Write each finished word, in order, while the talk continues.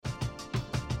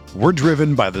We're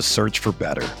driven by the search for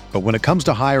better. But when it comes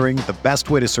to hiring, the best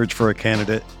way to search for a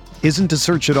candidate isn't to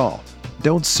search at all.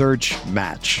 Don't search,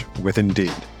 match with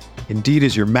Indeed. Indeed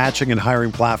is your matching and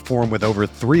hiring platform with over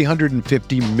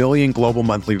 350 million global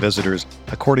monthly visitors,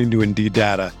 according to Indeed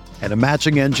data, and a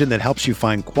matching engine that helps you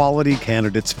find quality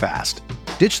candidates fast.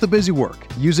 Ditch the busy work.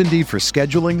 Use Indeed for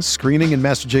scheduling, screening, and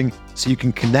messaging so you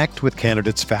can connect with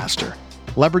candidates faster.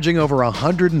 Leveraging over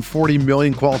 140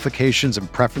 million qualifications and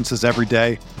preferences every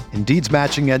day, Indeed's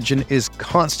matching engine is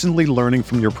constantly learning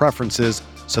from your preferences,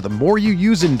 so the more you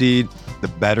use Indeed, the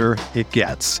better it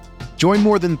gets. Join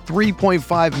more than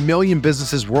 3.5 million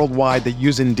businesses worldwide that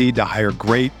use Indeed to hire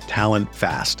great talent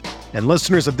fast. And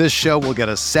listeners of this show will get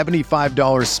a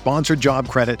 $75 sponsored job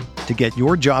credit to get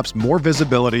your jobs more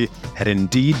visibility at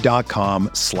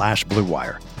Indeed.com/Blue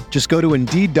Wire. Just go to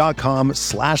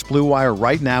Indeed.com/Blue Wire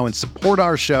right now and support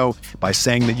our show by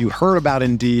saying that you heard about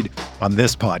Indeed on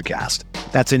this podcast.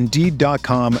 That's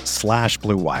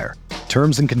Indeed.com/Blue Wire.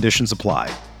 Terms and conditions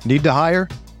apply. Need to hire?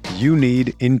 You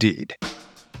need Indeed.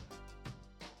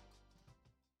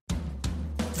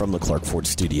 From the Clark Ford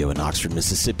Studio in Oxford,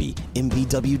 Mississippi,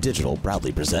 MVW Digital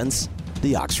proudly presents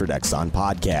the Oxford Exxon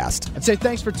Podcast. I'd say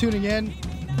thanks for tuning in,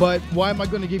 but why am I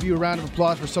going to give you a round of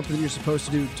applause for something that you're supposed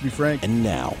to do, to be frank? And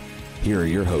now, here are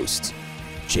your hosts,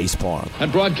 Chase Parham.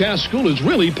 And broadcast school has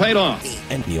really paid off.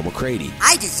 And Neil McCready.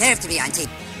 I deserve to be on TV.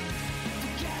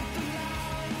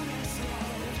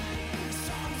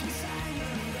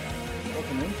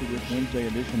 Wednesday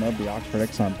edition of the Oxford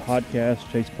Exxon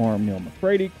Podcast. Chase Parham, Neil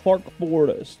McCready, Clark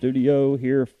Ford Studio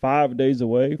here 5 days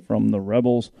away from the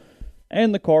Rebels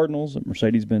and the Cardinals at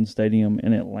Mercedes-Benz Stadium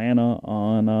in Atlanta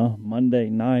on Monday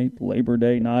night, Labor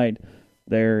Day night.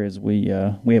 There is we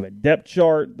have a depth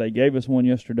chart. They gave us one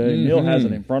yesterday. Mm-hmm. Neil has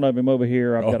it in front of him over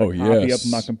here. I've got a copy up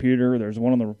on my computer. There's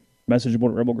one on the message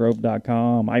board at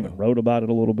rebelgrove.com. I even wrote about it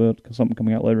a little bit because something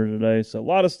coming out later today. So a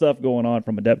lot of stuff going on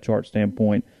from a depth chart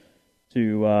standpoint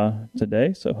to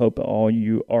today, so hope all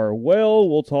you are well.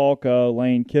 We'll talk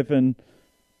Lane Kiffin,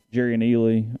 Jerry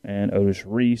Neely, and Otis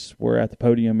Reese were at the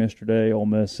podium yesterday. Ole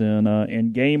Miss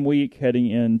in game week, heading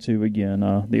into again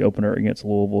the opener against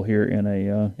Louisville here in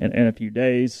a few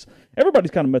days.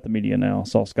 Everybody's kind of met the media now.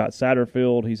 Saw Scott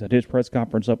Satterfield. He's had his press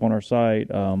conference up on our site.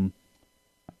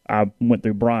 I went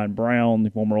through Brian Brown, the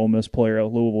former Ole Miss player,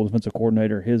 Louisville defensive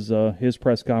coordinator, his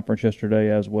press conference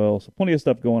yesterday as well. So plenty of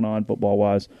stuff going on football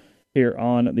wise here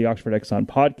on the Oxford Exxon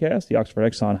Podcast, the Oxford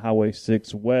Exxon Highway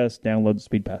 6 West. Download the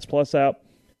Speed Pass Plus app.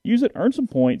 Use it, earn some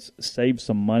points, save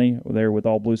some money there with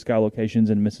all Blue Sky locations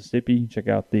in Mississippi. Check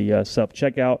out the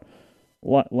self-checkout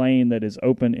lane that is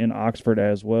open in Oxford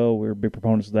as well. We're big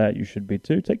proponents of that. You should be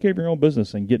too. Take care of your own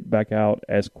business and get back out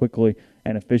as quickly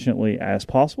and efficiently as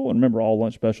possible. And remember, all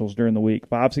lunch specials during the week,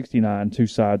 $5.69, 2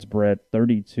 sides bread,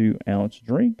 32-ounce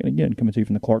drink. And again, coming to you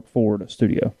from the Clark Ford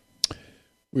Studio.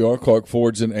 We are Clark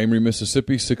Ford's in Amory,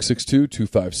 Mississippi.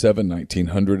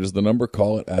 662-257-1900 is the number.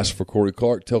 Call it. Ask for Corey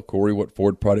Clark. Tell Corey what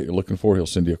Ford product you're looking for. He'll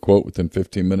send you a quote within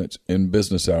 15 minutes in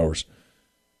business hours.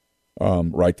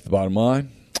 Right to the bottom line.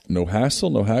 No hassle,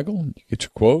 no haggle. You get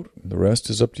your quote. The rest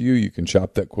is up to you. You can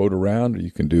shop that quote around, or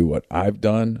you can do what I've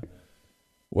done,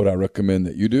 what I recommend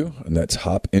that you do, and that's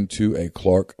hop into a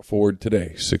Clark Ford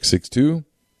today.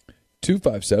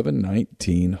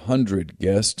 662-257-1900.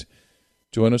 Guest.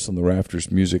 Join us on the Rafters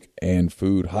Music and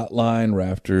Food Hotline.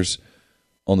 Rafters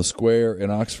on the Square in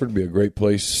Oxford. Be a great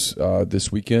place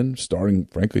this weekend, starting,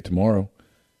 frankly, tomorrow.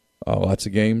 Lots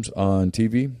of games on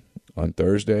TV on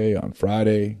Thursday, on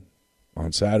Friday,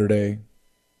 on Saturday,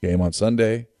 game on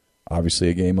Sunday, obviously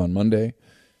a game on Monday.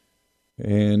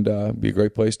 And be a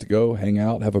great place to go, hang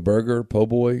out, have a burger, po'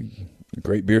 boy,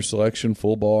 great beer selection,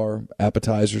 full bar,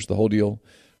 appetizers, the whole deal.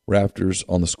 Rafters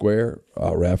on the Square,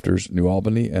 Rafters New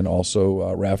Albany, and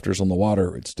also Rafters on the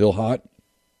Water. It's still hot.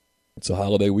 It's a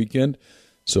holiday weekend,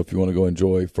 so if you want to go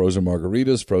enjoy frozen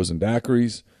margaritas, frozen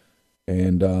daiquiris,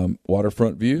 and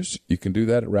waterfront views, you can do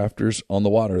that at Rafters on the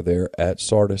Water there at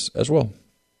Sardis as well.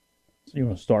 So you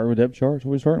want to start with depth charts?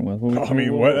 What are we starting with? What else?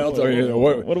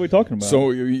 What are we talking about? So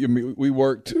we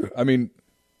worked. I mean,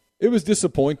 it was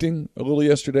disappointing a little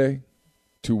yesterday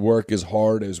to work as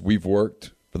hard as we've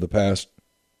worked for the past,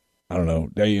 I don't know,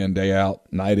 day in, day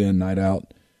out, night in, night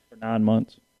out. For 9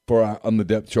 months. On the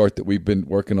depth chart that we've been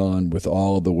working on with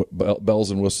all of the bells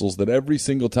and whistles, that every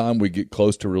single time we get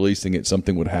close to releasing it,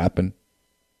 something would happen.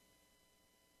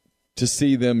 To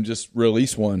see them just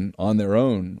release one on their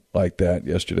own like that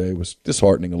yesterday was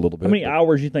disheartening a little bit. How many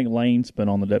hours you think Lane spent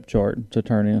on the depth chart to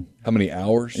turn in? How many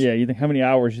hours? Yeah, how many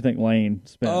hours you think Lane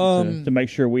spent to make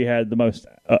sure we had the most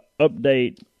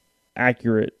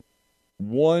accurate?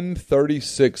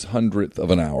 1/3600th of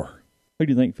an hour. Who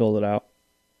do you think filled it out?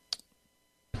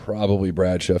 Probably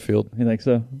Brad Sheffield. You think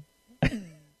so?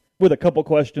 With a couple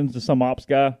questions to some ops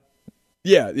guy?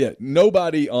 Yeah.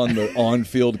 Nobody on the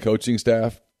on-field coaching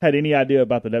staff had any idea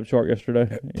about the depth chart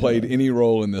yesterday. Played any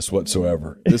role in this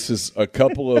whatsoever. This is a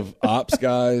couple of ops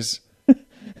guys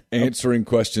answering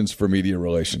questions for media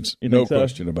relations. No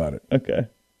question about it. Okay.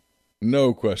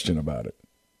 No question about it.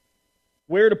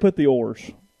 Where to put the oars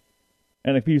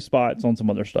and a few spots on some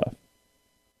other stuff.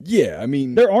 Yeah, I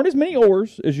mean, there aren't as many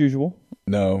oars as usual.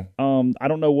 No. I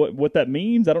don't know what that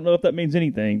means. I don't know if that means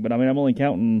anything, but I mean, I'm only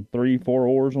counting 3-4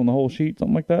 oars on the whole sheet,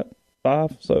 something like that.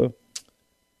 5, so.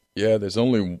 Yeah, there's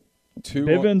only 2.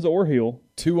 Bivens or Hill.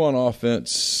 2 on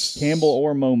offense. Campbell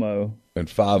or Momo. And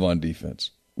 5 on defense.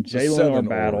 Jalen or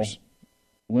Battle. Oars.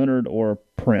 Leonard or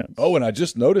Prince. Oh, and I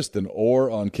just noticed an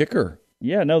oar on kicker.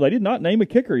 Yeah, no, they did not name a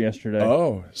kicker yesterday.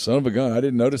 Oh, son of a gun. I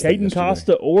didn't notice that Caden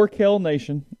Costa or Kel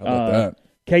Nation. How about that?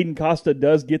 Caden Costa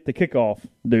does get the kickoff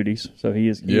duties, so he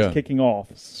is kicking off.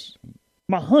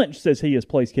 My hunch says he is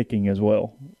place kicking as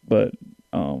well, but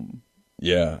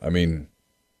yeah, I mean,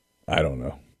 I don't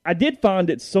know. I did find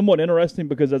it somewhat interesting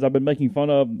because as I've been making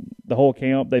fun of the whole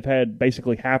camp, they've had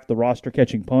basically half the roster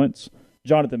catching punts.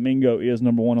 Jonathan Mingo is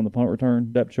number 1 on the punt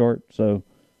return depth chart, so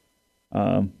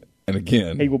and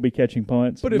again, he will be catching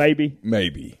punts. But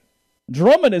maybe.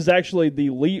 Drummond is actually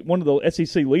one of the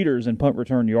SEC leaders in punt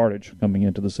return yardage coming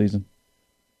into the season.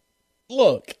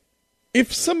 Look,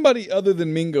 if somebody other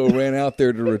than Mingo ran out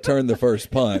there to return the first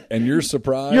punt and you're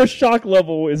surprised, your shock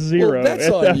level is 0. Well, that's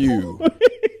on you.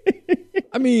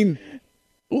 I mean,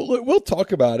 we'll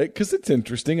talk about it because it's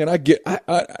interesting, and I get.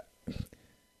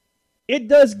 It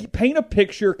does paint a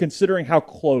picture considering how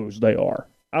close they are.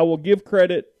 I will give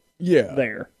credit.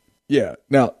 There. Yeah.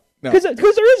 Now. Because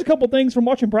there is a couple things from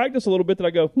watching practice a little bit that I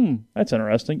go, that's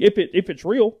interesting. If it's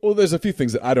real. Well, there's a few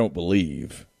things that I don't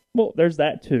believe. Well, there's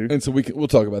that too. And so we'll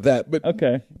talk about that. But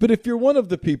okay. But if you're one of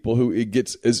the people who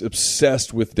is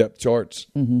obsessed with depth charts,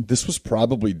 this was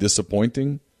probably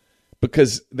disappointing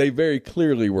because they very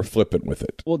clearly were flippant with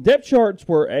it. Well, depth charts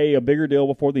were a bigger deal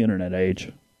before the internet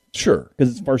age. Sure. Because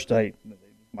it's first day.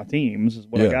 My teams is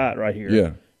what I got right here.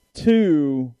 Yeah.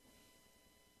 2,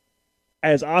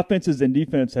 as offenses and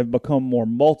defense have become more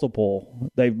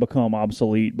multiple, they've become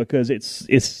obsolete because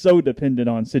it's so dependent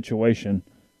on situation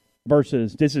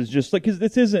versus this is just like, because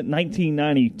this isn't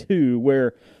 1992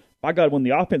 where, my God, when the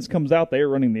offense comes out, they're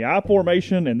running the I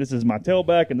formation and this is my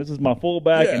tailback and this is my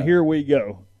fullback and here we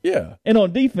go. Yeah. And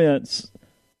on defense,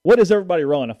 what does everybody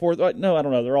run? A 4? No, I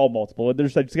don't know. They're all multiple.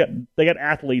 They got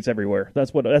athletes everywhere.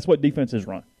 That's what defenses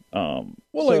run.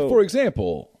 Like for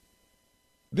example,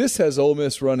 this has Ole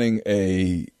Miss running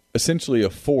essentially a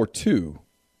 4-2.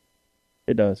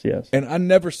 It does, yes. And I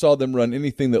never saw them run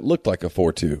anything that looked like a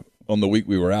 4-2 on the week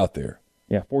we were out there.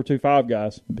 Yeah, 4-2-5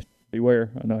 guys.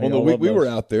 Beware. I know. On the week we were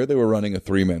out there, they were running a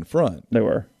 3-man front. They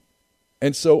were.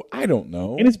 And so I don't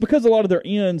know. And it's because a lot of their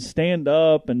ends stand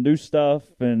up and do stuff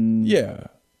and yeah.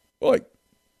 Like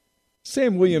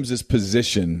Sam Williams'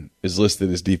 position is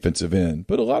listed as defensive end,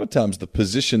 but a lot of times the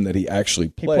position that he actually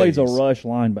plays... He plays a rush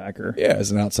linebacker. Yeah, as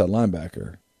an outside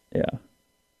linebacker. Yeah.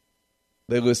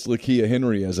 They list Lakia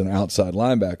Henry as an outside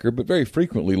linebacker, but very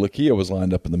frequently Lakia was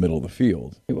lined up in the middle of the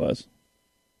field. He was.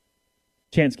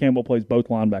 Chance Campbell plays both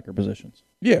linebacker positions.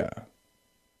 Yeah.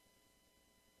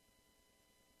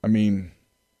 I mean...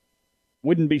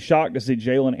 Wouldn't be shocked to see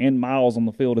Jalen and Miles on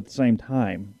the field at the same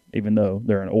time, even though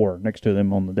they're an or next to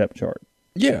them on the depth chart.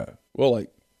 Yeah. Well,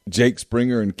 like Jake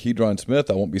Springer and Keydron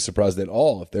Smith, I won't be surprised at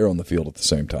all if they're on the field at the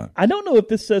same time. I don't know if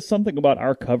this says something about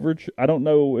our coverage. I don't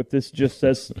know if this just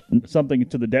says something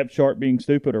to the depth chart being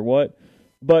stupid or what.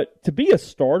 But to be a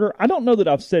starter, I don't know that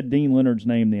I've said Dean Leonard's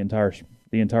name the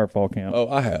entire fall camp. Oh,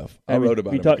 I have. I wrote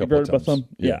about him a couple of times. Some?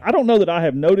 Yeah. I don't know that I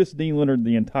have noticed Dean Leonard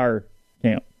the entire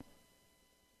camp.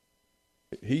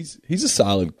 He's a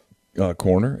solid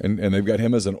corner, and they've got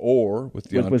him as an or with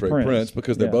DeAndre Prince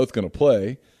because they're both going to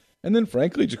play. And then,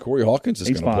 frankly, Ja'Cory Hawkins is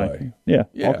going to play.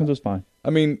 Yeah, Hawkins is fine. I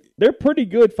mean, they're pretty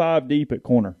good 5 deep at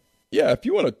corner. Yeah, if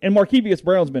you want to. And Markevious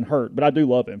Brown's been hurt, but I do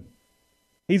love him.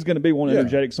 He's going to be one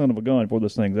energetic son of a gun before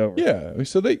this thing's over. Yeah,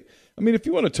 so if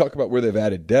you want to talk about where they've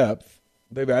added depth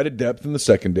in the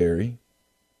secondary.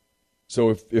 So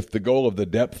if the goal of the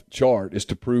depth chart is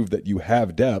to prove that you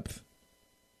have depth,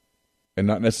 and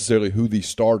not necessarily who the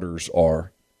starters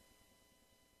are.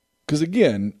 Because,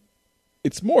 again,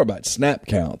 it's more about snap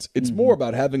counts. It's more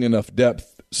about having enough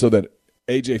depth so that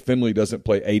A.J. Finley doesn't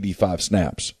play 85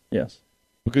 snaps. Yes.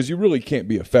 Because you really can't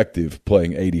be effective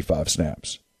playing 85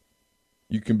 snaps.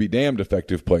 You can be damned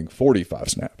effective playing 45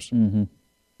 snaps. Mm-hmm.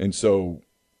 And so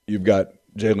you've got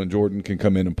Jalen Jordan can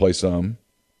come in and play some.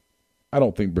 I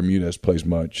don't think Bermudez plays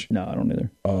much. No, I don't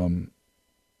either.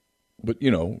 But,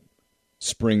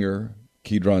 Springer,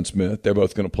 Keydron Smith, they're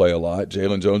both going to play a lot.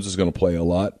 Jalen Jones is going to play a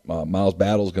lot. Miles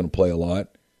Battle is going to play a lot.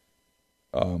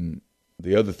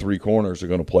 The other three corners are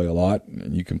going to play a lot.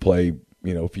 And you can play,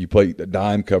 if you play the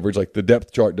dime coverage, like the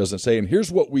depth chart doesn't say, and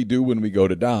here's what we do when we go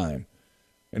to dime.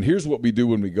 And here's what we do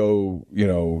when we go,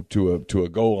 to a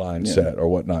goal line set or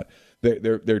whatnot.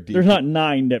 They're deep. There's not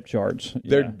 9 depth charts.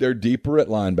 They're deeper at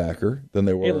linebacker than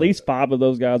they were. At least 5 of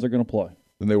those guys are going to play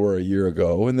than they were a year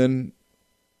ago. And then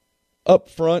up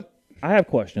front, I have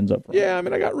questions up front. Yeah,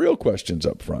 I got real questions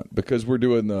up front because we're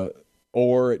doing the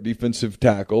at defensive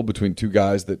tackle between two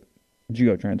guys that. Did you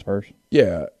go transfers?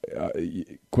 Yeah,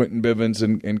 Quentin Bivens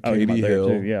and Katie Hill.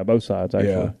 Too. Yeah, both sides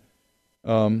actually.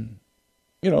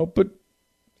 Yeah. But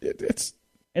it's.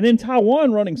 And then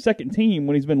Taiwan running second team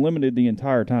when he's been limited the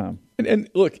entire time. And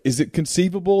look, is it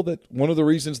conceivable that one of the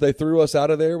reasons they threw us out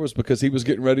of there was because he was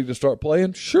getting ready to start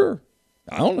playing? Sure.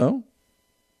 I don't know.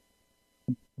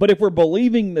 But if we're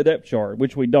believing the depth chart,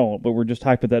 which we don't, but we're just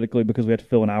hypothetically because we have to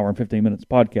fill an hour and 15 minutes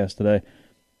podcast today,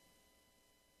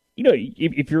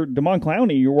 if you're Damon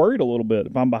Clowney, you're worried a little bit.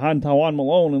 If I'm behind Taiwan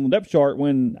Malone in the depth chart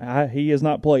when he has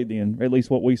not played then, at least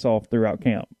what we saw throughout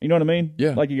camp. You know what I mean?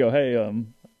 Yeah. Like you go, hey,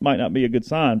 might not be a good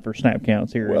sign for snap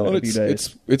counts here in a few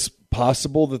days. It's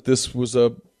possible that this was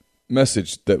a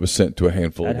message that was sent to a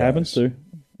handful of guys. That happens too.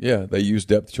 Yeah, they use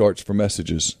depth charts for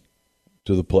messages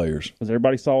to the players. Because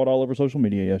everybody saw it all over social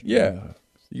media yesterday.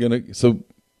 Yeah. So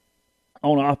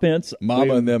on offense,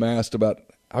 Mama and them asked about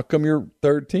how come you're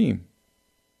third team?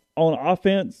 On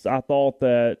offense, I thought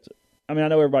that I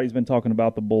know everybody's been talking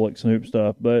about the Bullock Snoop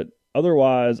stuff, but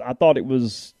otherwise I thought it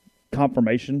was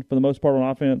confirmation for the most part on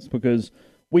offense because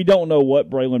we don't know what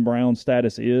Braylon Brown's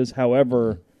status is.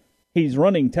 However, he's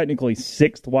running technically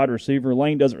 6th wide receiver.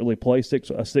 Lane doesn't really play a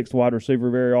 6th wide receiver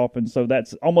very often, so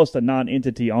that's almost a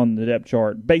non-entity on the depth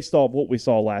chart based off what we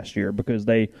saw last year because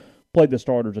they played the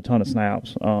starters a ton of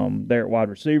snaps there at wide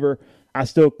receiver. I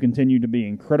still continue to be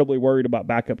incredibly worried about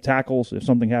backup tackles if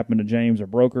something happened to James or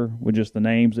Broker with just the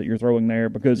names that you're throwing there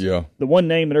because the one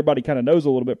name that everybody kind of knows a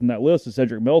little bit from that list is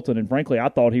Cedric Milton, and frankly, I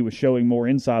thought he was showing more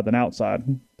inside than outside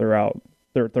throughout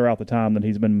the time that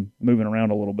he's been moving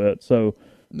around a little bit. So,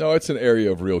 no, it's an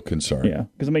area of real concern. Yeah,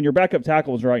 because, your backup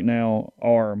tackles right now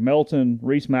are Melton,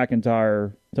 Reese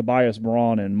McIntyre, Tobias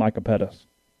Braun, and Micah Pettis.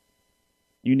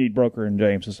 You need Broker and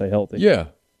James to stay healthy. Yeah.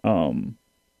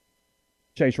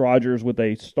 Chase Rogers with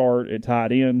a start at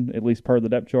tight end, at least per the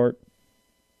depth chart.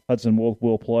 Hudson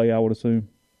will play, I would assume.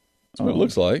 That's what it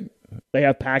looks like. They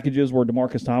have packages where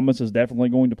DeMarcus Thomas is definitely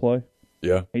going to play.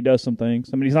 Yeah. He does some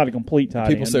things. He's not a complete tight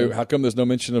end. People say, how come there's no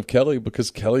mention of Kelly?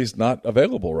 Because Kelly's not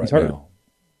available right now.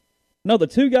 No, the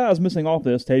two guys missing off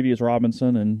this, Tavius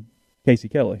Robinson and Casey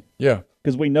Kelly. Yeah.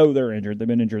 Because we know they're injured. They've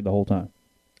been injured the whole time.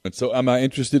 And so am I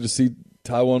interested to see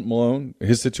Taiwan Malone,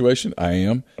 his situation? I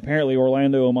am. Apparently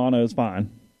Orlando Amana is fine.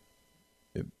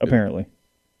 Apparently.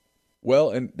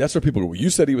 Well, and that's where people go, well, you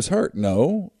said he was hurt.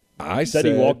 No. I said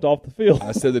he walked off the field.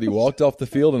 I said that he walked off the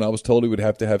field, and I was told he would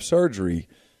have to have surgery.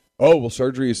 Oh, well,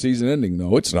 surgery is season-ending.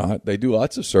 No, it's not. They do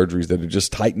lots of surgeries that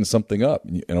just tighten something up,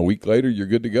 and a week later, you're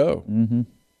good to go. Mm-hmm.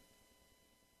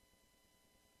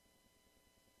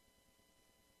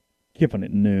 Kiffin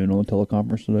at noon on the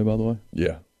teleconference today, by the way.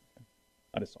 Yeah.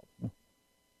 I just saw it.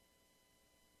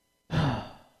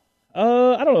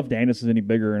 I don't know if Danis is any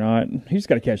bigger or not. He's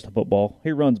got to catch the football.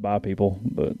 He runs by people,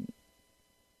 but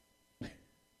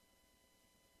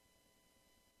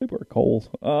people are cold.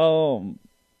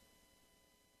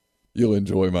 You'll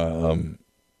enjoy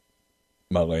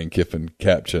my Lane Kiffin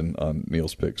caption on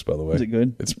Neil's Picks, by the way. Is it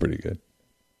good? It's pretty good.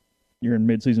 You're in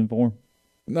mid-season form?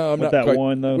 No, I'm with not that quite.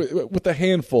 One, though? With the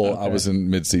handful, okay. I was in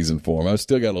mid-season form. I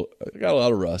still got a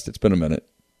lot of rust. It's been a minute.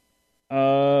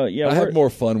 Yeah, I have more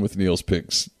fun with Neil's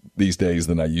Picks these days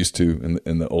than I used to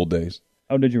in the old days.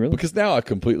 Oh, did you really? Because now I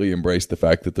completely embrace the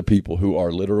fact that the people who are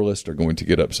literalists are going to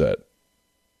get upset.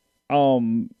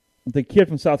 The kid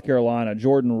from South Carolina,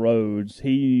 Jordan Rhodes,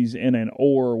 he's in an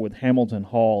oar with Hamilton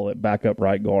Hall at backup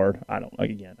right guard. I don't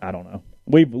know.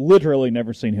 We've literally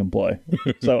never seen him play,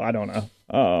 so I don't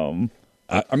know.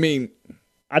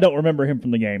 I don't remember him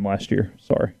from the game last year.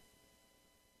 Sorry.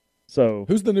 So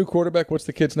who's the new quarterback? What's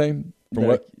the kid's name?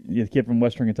 The kid from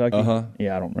Western Kentucky? Uh-huh.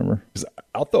 Yeah, I don't remember.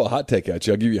 I'll throw a hot take at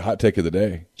you. I'll give you a hot take of the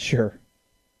day. Sure.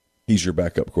 He's your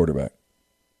backup quarterback.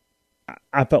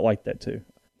 I felt like that too.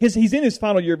 He's in his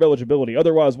final year of eligibility.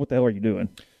 Otherwise, what the hell are you doing?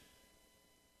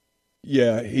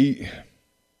 Yeah,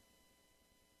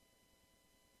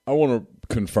 I want to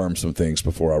confirm some things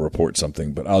before I report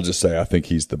something, but I'll just say I think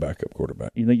he's the backup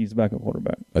quarterback. You think he's the backup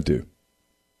quarterback? I do.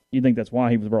 You think that's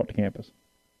why he was brought to campus?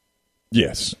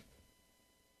 Yes.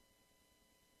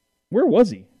 Where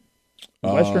was he?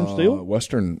 Western still?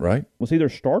 Western, right? Was he their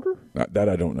starter? That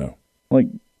I don't know. Like,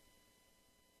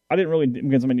 I didn't really,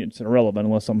 because I mean, it's irrelevant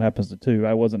unless something happens to two.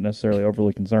 I wasn't necessarily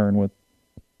overly concerned with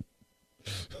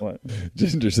what.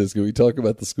 Ginger says, can we talk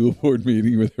about the school board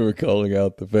meeting where they were calling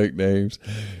out the fake names?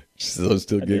 She says, I'm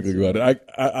still giggling about it.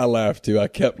 I laughed too. I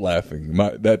kept laughing.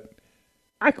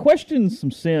 I question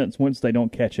some sense once they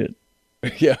don't catch it.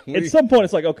 Yeah. At some point,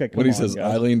 it's like, okay, come on. When he says,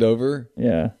 guys. I leaned over.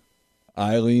 Yeah.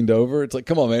 I leaned over. It's like,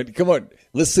 come on, man. Come on.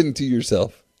 Listen to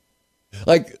yourself.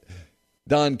 Like,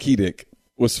 Don Keedick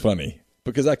was funny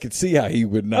because I could see how he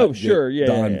would not get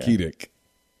Don Keedick.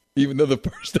 Even though the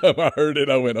first time I heard it,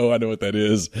 I went, oh, I know what that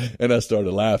is. And I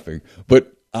started laughing.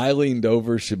 But I leaned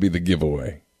over should be the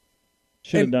giveaway.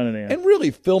 Should have done it in. And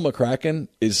really, Phil McCracken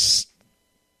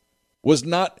was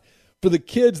not, for the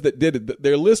kids that did it,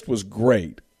 their list was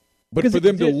great. But for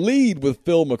them to lead with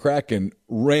Phil McCracken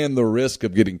ran the risk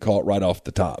of getting caught right off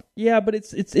the top. Yeah, but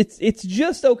it's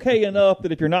just okay enough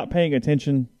that if you're not paying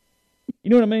attention, you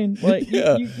know what I mean? Like,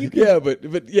 yeah, you can,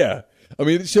 but yeah. I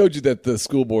mean, it showed you that the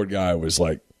school board guy was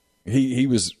like, he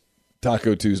was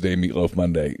Taco Tuesday, Meatloaf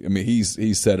Monday. I mean,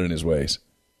 he's set in his ways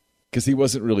because he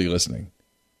wasn't really listening.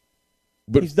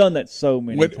 But he's done that so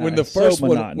many times. When the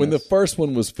first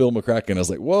one was Phil McCracken, I was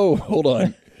like, whoa, hold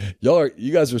on.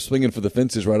 You guys are swinging for the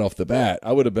fences right off the bat.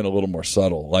 I would have been a little more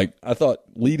subtle. Like, I thought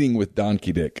leading with Don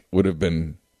Keedick would have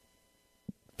been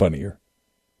funnier.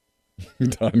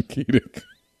 Don Keedick.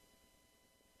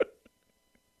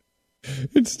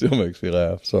 It still makes me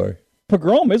laugh. Sorry.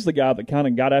 Pogrom is the guy that kind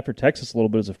of got after Texas a little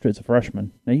bit as a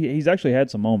freshman. He's actually had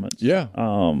some moments. Yeah.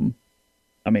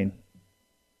 I mean,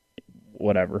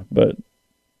 whatever, but is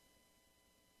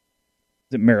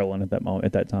it Maryland at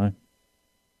that time?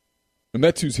 And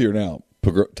that's who's here now.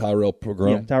 Tyrell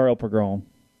Pogrom? Yeah, Tyrell Pogrom.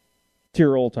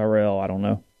 Tyrell, I don't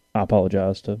know. I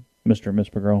apologize to Mr. and Miss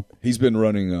Pogrom. He's been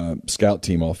running a scout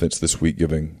team offense this week,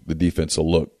 giving the defense a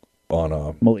look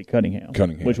on Malik Cunningham,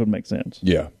 which would make sense.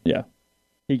 Yeah. Yeah.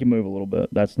 He can move a little bit.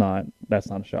 That's not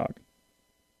a shock.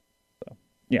 So,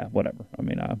 yeah, whatever. I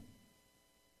mean,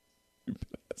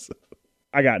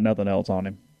 I got nothing else on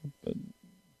him. But,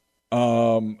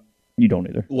 you don't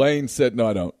either. Lane said, no,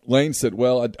 I don't. Lane said,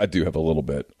 well, I do have a little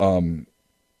bit.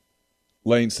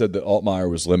 Lane said that Altmaier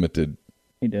was limited.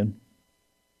 He did.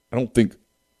 I think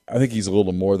he's a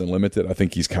little more than limited. I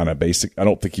think he's kind of basic. I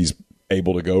don't think he's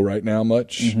able to go right now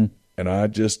much. Mm-hmm. And I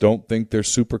just don't think they're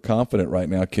super confident right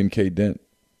now, Kincaid Dent.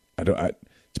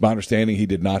 It's my understanding he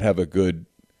did not have a good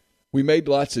 – we made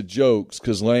lots of jokes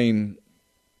because Lane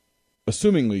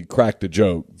assumingly cracked a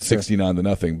joke,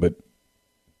 69-0, but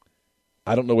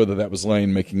I don't know whether that was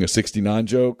Lane making a 69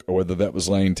 joke or whether that was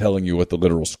Lane telling you what the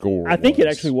literal score was. I think it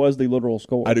actually was the literal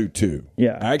score. I do too.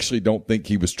 Yeah. I actually don't think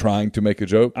he was trying to make a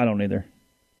joke. I don't either.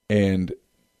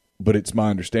 But it's my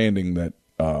understanding that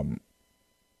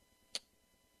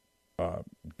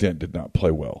Dent did not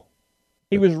play well.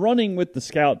 He was running with the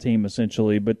scout team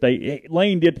essentially, but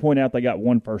Lane did point out they got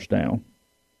one first down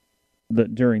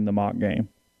during the mock game.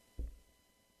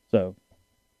 So,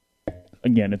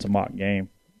 again, it's a mock game.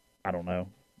 I don't know,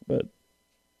 but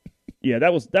yeah,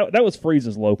 that was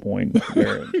Freeze's low point.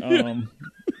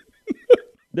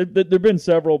 There've been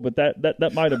several, but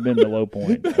that might have been the low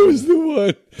point. That was the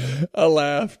one.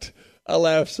 I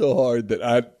laughed so hard that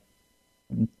I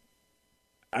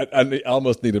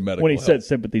almost needed medical when he help. said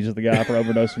sympathy to the guy for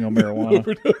overdosing on marijuana.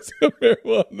 Overdosing on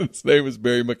marijuana. His name was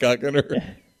Barry McCockiner.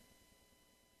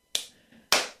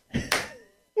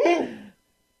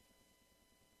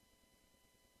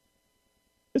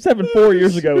 This happened 4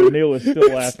 years ago, and Neil is still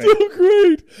laughing. It's still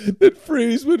great that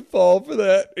Freeze would fall for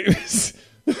that.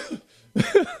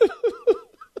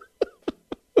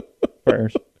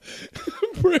 Prayers.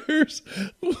 Prayers.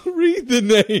 Read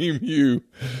the name, you.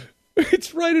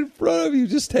 It's right in front of you.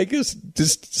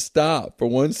 Just stop for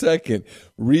 1 second.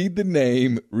 Read the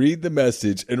name, read the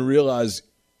message, and realize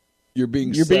you're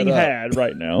being had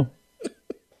right now.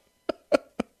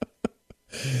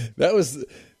 That was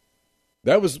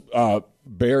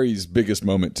Barry's biggest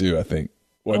moment too, I think.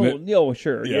 Wasn't it? Oh,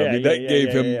 sure. Yeah, that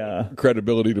gave him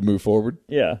credibility to move forward.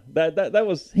 Yeah, that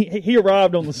was he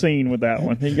arrived on the scene with that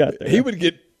one. He got there. He would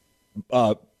get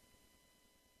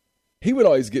he would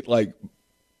always get like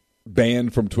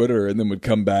banned from Twitter and then would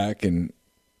come back, and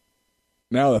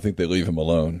now I think they leave him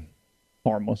alone.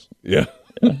 Harmless. Yeah.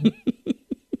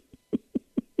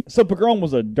 So Pogrom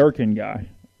was a Durkin guy.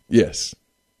 Yes.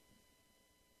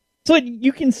 So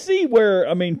you can see where,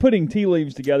 I mean, putting tea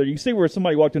leaves together, you can see where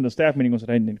somebody walked into a staff meeting and said,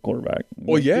 "I need a quarterback."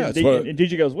 Well, yeah. And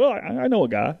DJ goes, "Well, I know a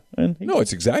guy." And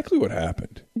it's exactly what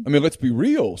happened. I mean, let's be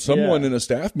real. Someone in a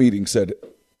staff meeting said,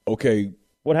 okay.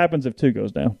 What happens if 2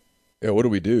 goes down? Yeah, what do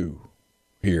we do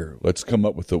here? Let's come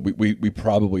up with we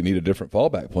probably need a different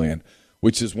fallback plan,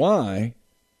 which is why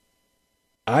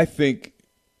I think,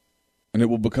 and it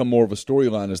will become more of a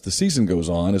storyline as the season goes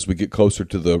on, as we get closer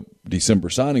to the December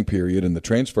signing period and the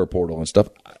transfer portal and stuff.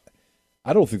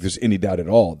 I don't think there's any doubt at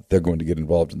all that they're going to get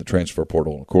involved in the transfer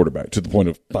portal on a quarterback to the point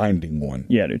of finding one.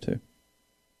 Yeah, I do too.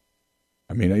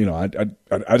 I mean,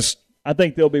 I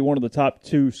think they'll be one of the top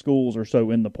 2 schools or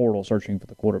so in the portal searching for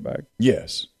the quarterback.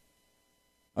 Yes.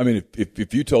 I mean,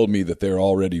 if you told me that they're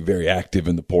already very active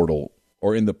in the portal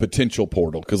or in the potential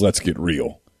portal, because let's get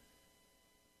real.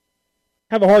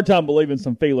 I have a hard time believing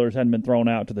some feelers hadn't been thrown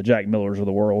out to the Jack Millers of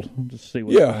the world. Just see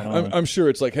what's going on. I'm sure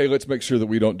it's like, hey, let's make sure that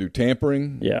we don't do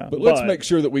tampering. Yeah. But let's make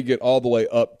sure that we get all the way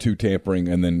up to tampering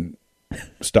and then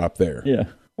stop there. Yeah.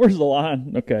 Where's the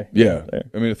line? Okay. Yeah. There.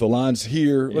 I mean, if the line's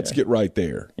here, let's get right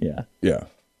there. Yeah. Yeah.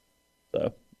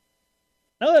 So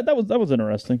that was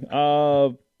interesting.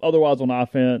 Otherwise on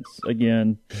offense,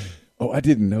 again. Oh, I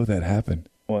didn't know that happened.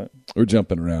 What? We're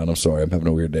jumping around. I'm sorry. I'm having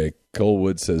a weird day.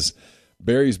 Colwood says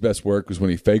Barry's best work was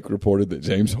when he fake reported that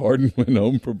James Harden went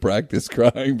home from practice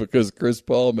crying because Chris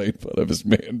Paul made fun of his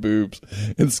man boobs,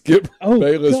 and Skip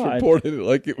Bayless reported it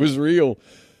like it was real.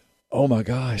 Oh, my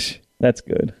gosh. That's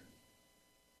good.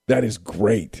 That is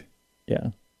great. Yeah.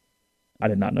 I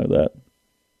did not know that.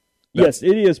 Yes,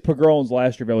 it is Pagron's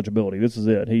last year of eligibility. This is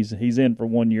it. He's in for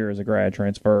 1 year as a grad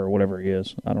transfer or whatever he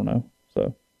is. I don't know.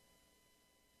 So,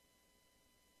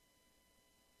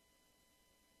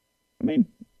 I mean,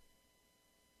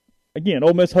 again,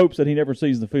 Ole Miss hopes that he never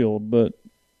sees the field, but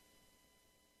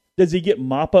does he get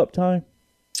mop-up time?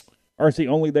 Or is he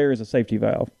only there as a safety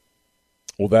valve?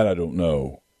 Well, that I don't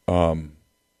know.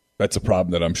 That's a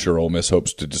problem that I'm sure Ole Miss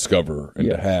hopes to discover and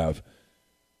to have.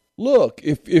 Look,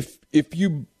 if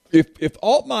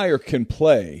Altmaier can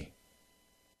play,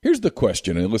 here's the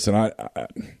question. And listen, I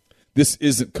this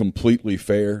isn't completely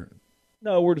fair.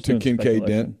 No, we're just to Kincaid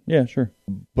Dent. Yeah, sure.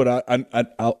 But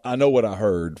I know what I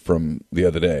heard from the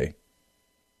other day,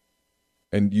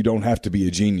 and you don't have to be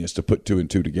a genius to put 2 and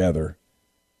 2 together.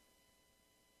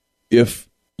 If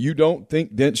you don't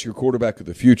think Dent's your quarterback of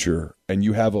the future, and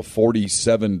you have a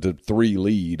 47-3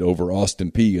 lead over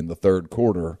Austin Peay in the third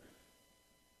quarter,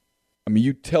 I mean,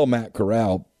 you tell Matt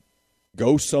Corral,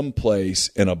 go someplace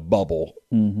in a bubble,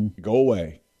 go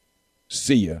away,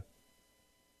 see ya.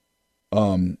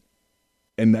 And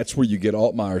that's where you get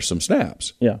Altmaier some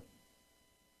snaps. Yeah.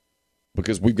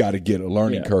 Because we've got to get a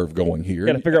learning curve going here.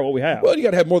 Got to figure out what we have. Well, you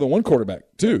got to have more than one quarterback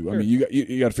too. Sure. I mean,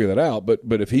 you got to figure that out.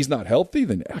 But if he's not healthy,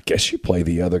 then I guess you play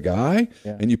the other guy,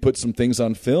 and you put some things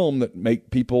on film that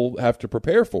make people have to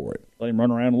prepare for it. Let him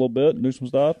run around a little bit and do some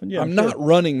stuff. And I'm not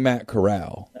running Matt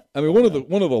Corral. I mean,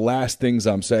 one of the last things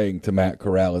I'm saying to Matt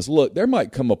Corral is, look, there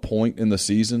might come a point in the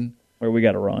season where we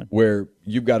got to run, where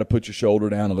you've got to put your shoulder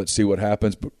down and let's see what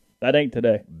happens. But that ain't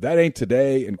today. That ain't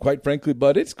today, and quite frankly,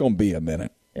 bud, it's going to be a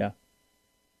minute. Yeah.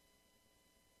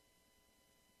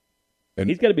 And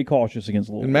he's got to be cautious against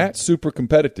Louisville. And Matt's super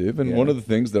competitive, and one of the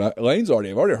things that I've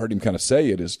already heard him kind of say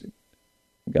it is,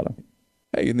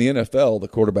 hey, in the NFL, the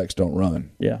quarterbacks don't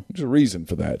run. Yeah. There's a reason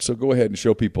for that. So go ahead and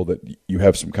show people that you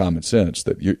have some common sense,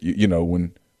 that you know,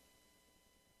 when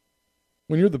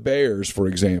you're the Bears, for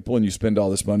example, and you spend all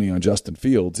this money on Justin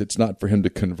Fields, it's not for him to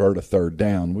convert a third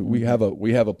down. We have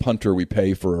a punter we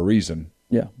pay for a reason.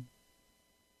 Yeah.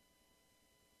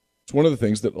 It's one of the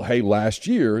things that, hey, last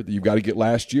year, you've got to get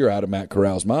last year out of Matt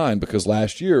Corral's mind, because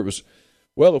last year it was,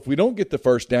 well, if we don't get the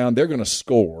first down, they're going to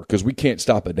score because we can't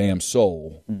stop a damn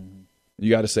soul. Mm-hmm. You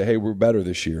got to say, hey, we're better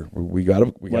this year. We got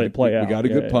a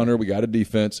good punter. We got a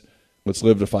defense. Let's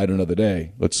live to fight another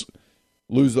day. Let's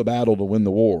lose the battle to win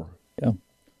the war. Yeah.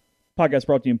 Podcast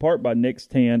brought to you in part by Nick's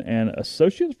Tan and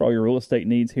Associates for all your real estate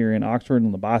needs here in Oxford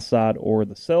on the buy side or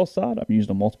the sell side. I've used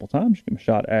them multiple times. You can give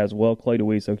them a shot as well. Clay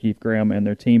DeWeese, O'Keefe Graham, and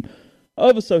their team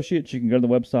of associates. You can go to the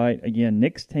website. Again,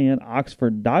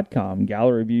 nickstanoxford.com.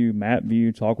 Gallery view, map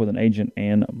view, talk with an agent,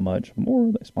 and much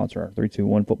more. They sponsor our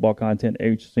 321 football content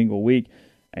each single week,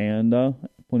 and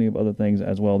plenty of other things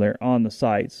as well there on the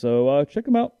site. So check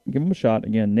them out. Give them a shot.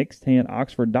 Again,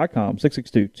 nickstanoxford.com,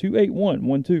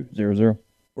 662-281-1200.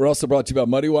 We're also brought to you by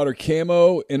Muddy Water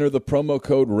Camo. Enter the promo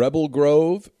code Rebel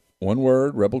Grove. One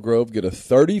word, Rebel Grove. Get a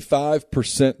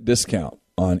 35% discount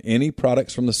on any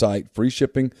products from the site. Free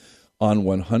shipping on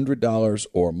 $100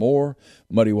 or more.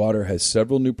 Muddy Water has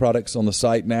several new products on the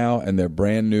site now, and their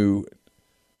brand new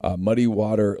Muddy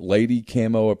Water Lady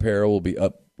Camo apparel will be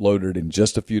uploaded in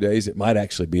just a few days. It might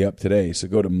actually be up today. So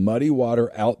go to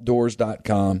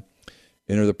muddywateroutdoors.com.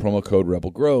 Enter the promo code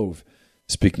Rebel Grove.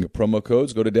 Speaking of promo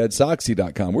codes, go to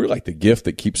deadsoxy.com. We're like the gift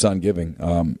that keeps on giving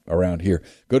around here.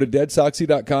 Go to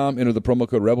deadsoxy.com, enter the promo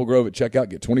code Rebel Grove at checkout,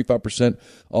 get 25%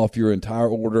 off your entire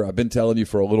order. I've been telling you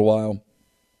for a little while,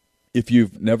 if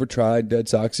you've never tried Dead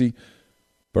Soxy,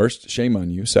 first, shame on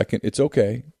you. Second, it's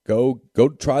okay. Go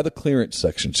try the clearance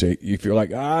section. If you're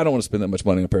like, I don't want to spend that much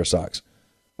money on a pair of socks.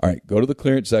 All right, go to the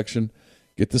clearance section.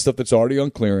 Get the stuff that's already on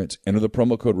clearance. Enter the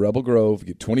promo code Rebel Grove.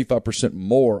 Get 25%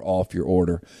 more off your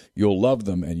order. You'll love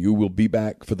them, and you will be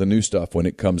back for the new stuff when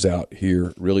it comes out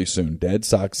here really soon.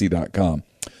 DeadSoxy.com.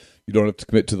 You don't have to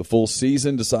commit to the full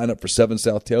season to sign up for 7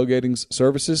 South Tailgating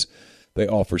services. They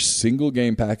offer single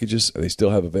game packages. They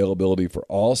still have availability for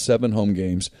all 7 home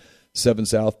games. 7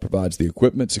 South provides the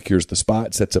equipment, secures the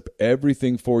spot, sets up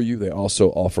everything for you. They also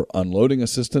offer unloading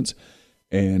assistance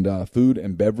and food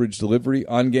and beverage delivery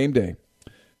on game day.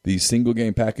 These single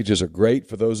game packages are great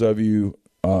for those of you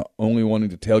only wanting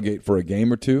to tailgate for a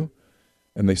game or two,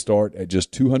 and they start at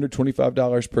just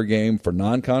 $225 per game for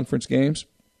non-conference games,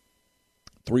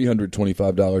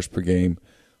 $325 per game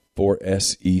for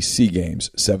SEC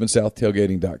games.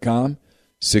 7SouthTailgating.com,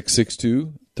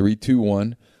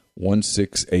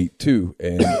 662-321-1682.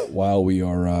 And while we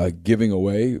are giving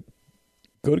away,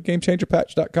 go to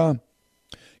GameChangerPatch.com.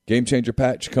 Game Changer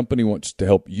Patch Company wants to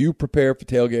help you prepare for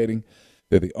tailgating.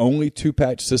 They're the only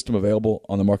 2-patch system available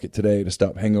on the market today to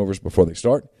stop hangovers before they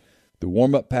start. The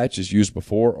warm-up patch is used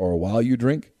before or while you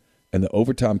drink, and the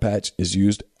overtime patch is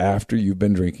used after you've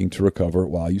been drinking to recover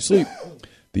while you sleep.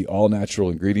 The all-natural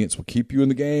ingredients will keep you in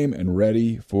the game and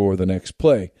ready for the next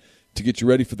play. To get you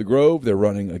ready for the Grove, they're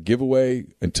running a giveaway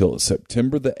until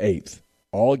September the 8th.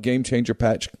 All Game Changer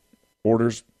Patch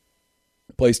orders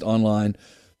placed online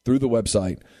through the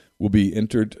website will be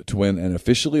entered to win an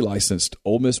officially licensed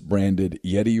Ole Miss branded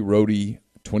Yeti Roadie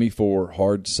 24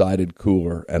 hard-sided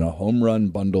cooler and a home run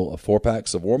bundle of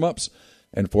 4-packs of warm-ups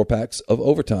and 4-packs of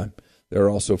overtime. There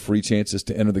are also free chances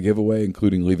to enter the giveaway,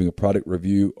 including leaving a product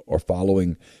review or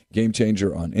following Game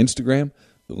Changer on Instagram.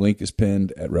 The link is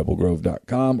pinned at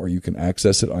rebelgrove.com, or you can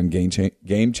access it on Game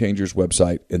Changer's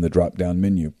website in the drop-down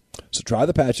menu. So try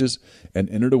the patches and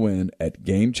enter to win at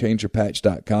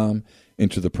GameChangerPatch.com.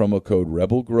 Enter the promo code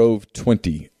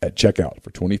RebelGrove20 at checkout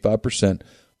for 25%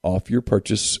 off your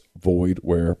purchase, void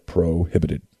where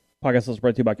prohibited. Podcast is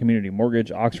brought to you by Community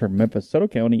Mortgage, Oxford, Memphis, Soto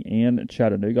County, and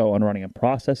Chattanooga. Underwriting and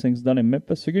processing is done in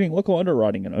Memphis. So you're getting local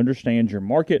underwriting and understand your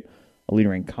market. A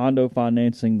leader in condo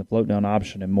financing, the float down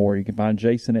option, and more. You can find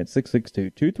Jason at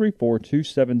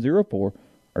 662-234-2704 or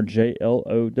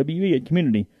JLOWE at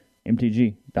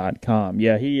CommunityMTG.com.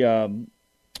 Yeah, he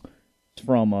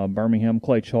from Birmingham,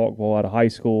 Clay Chalkville out of high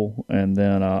school, and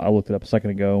then I looked it up a second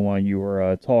ago while you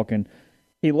were talking.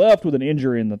 He left with an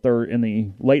injury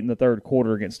late in the third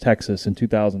quarter against Texas in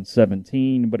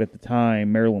 2017, but at the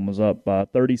time Maryland was up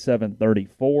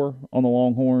 37-34 on the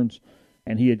Longhorns,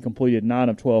 and he had completed 9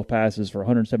 of 12 passes for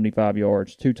 175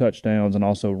 yards, 2 touchdowns, and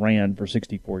also ran for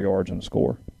 64 yards and a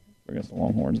score against the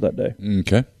Longhorns that day.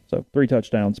 Okay. So 3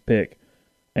 touchdowns, pick,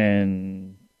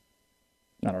 and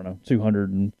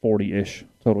 240-ish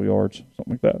total yards,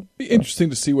 something like that. It'd be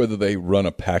interesting to see whether they run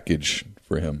a package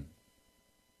for him.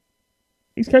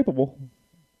 He's capable.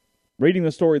 Reading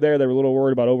the story there, they were a little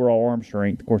worried about overall arm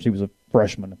strength. Of course, he was a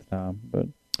freshman at the time. But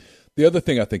the other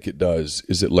thing I think it does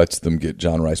is it lets them get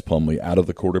John Rice Plumlee out of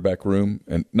the quarterback room,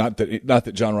 and not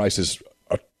that John Rice is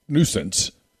a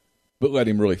nuisance, but let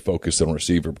him really focus on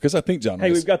receiver, because I think John Rice.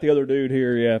 Hey, we've got the other dude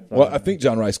here. Yeah. Well, I think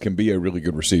John Rice can be a really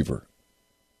good receiver,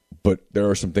 but there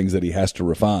are some things that he has to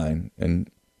refine, and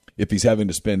if he's having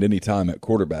to spend any time at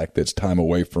quarterback, that's time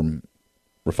away from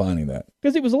refining that.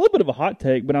 Because it was a little bit of a hot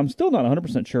take, but I'm still not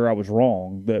 100% sure I was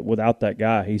wrong that without that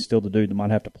guy, he's still the dude that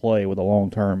might have to play with a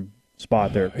long-term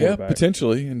spot there at quarterback. Yeah,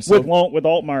 potentially. And so, with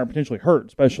Altmaier potentially hurt,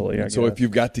 especially. I guess. So if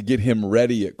you've got to get him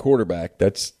ready at quarterback,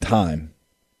 that's time.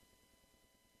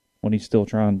 When he's still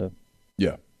trying to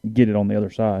get it on the other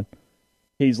side.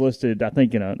 He's listed, I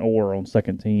think, in an or on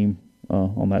second team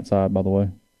on that side, by the way,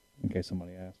 in case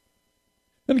somebody asks.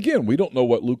 And again, we don't know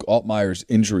what Luke Altmaier's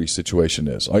injury situation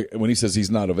is. Like when he says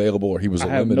he's not available or he was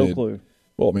eliminated. I have no clue.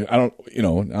 Well, I mean, I don't,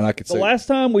 and I could say. The last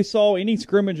time we saw any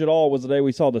scrimmage at all was the day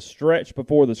we saw the stretch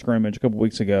before the scrimmage a couple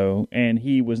weeks ago, and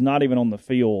he was not even on the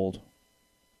field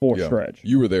for stretch.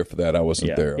 You were there for that. I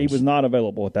wasn't there. He was not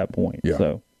available at that point. Yeah.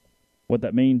 So what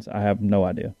that means, I have no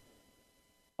idea.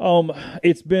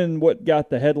 It's been what got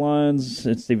the headlines.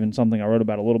 It's even something I wrote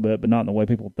about a little bit, but not in the way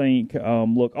people think.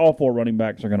 Look, all 4 running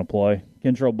backs are going to play.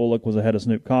 Kentrell Bullock was ahead of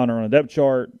Snoop Connor on a depth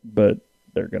chart, but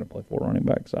they're going to play 4 running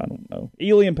backs. I don't know.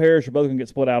 Ely and Parrish are both going to get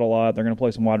split out a lot. They're going to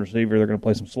play some wide receiver. They're going to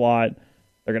play some slot.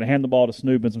 They're going to hand the ball to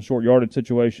Snoop in some short yardage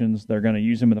situations. They're going to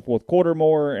use him in the fourth quarter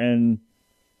more, and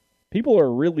people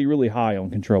are really, really high on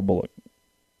Kentrell Bullock.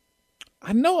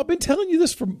 I know. I've been telling you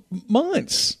this for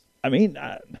months. I mean,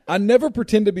 I never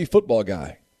pretend to be football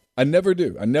guy. I never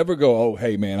do. I never go, oh,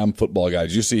 hey, man, I'm football guy.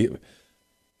 Did you see it?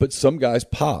 But some guys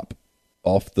pop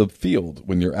off the field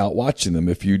when you're out watching them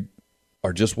if you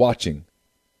are just watching.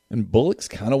 And Bullock's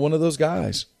kind of one of those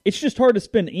guys. It's just hard to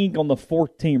spend ink on the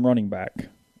fourth-team running back.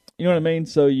 You know what I mean?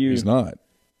 He's not.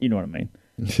 You know what I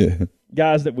mean.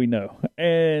 Guys that we know.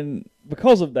 And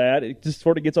because of that, it just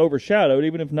sort of gets overshadowed,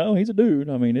 even if, no, he's a dude.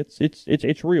 I mean,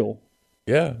 it's real.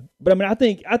 Yeah. But, I mean,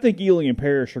 I think Ely and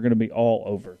Parrish are going to be all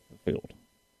over the field.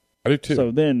 I do, too.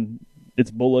 So then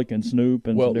it's Bullock and Snoop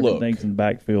and some different things in the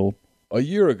backfield. A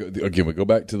year ago, again, we go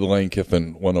back to the Lane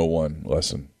Kiffin 101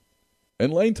 lesson.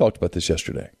 And Lane talked about this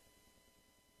yesterday.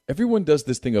 Everyone does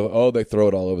this thing of, oh, they throw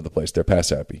it all over the place. They're pass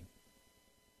happy.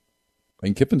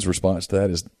 Lane Kiffin's response to that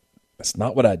is, that's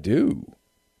not what I do.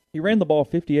 He ran the ball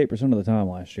 58% of the time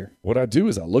last year. What I do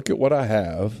is I look at what I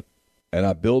have, and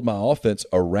I build my offense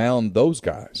around those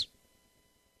guys.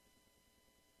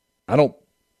 I don't,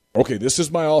 okay, this is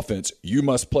my offense. You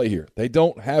must play here. They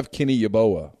don't have Kenny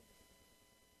Yeboah.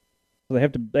 So they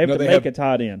have to make a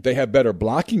tight end. They have better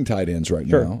blocking tight ends right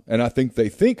now, and I think they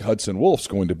think Hudson Wolf's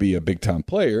going to be a big-time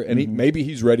player, and maybe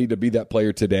he's ready to be that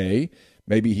player today.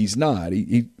 Maybe he's not.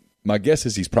 My guess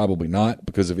is he's probably not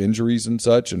because of injuries and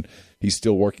such, and he's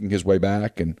still working his way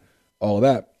back and all of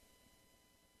that.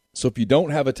 So if you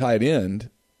don't have a tight end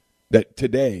that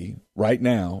today, right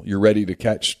now, he's ready to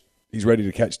catch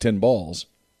 10 balls,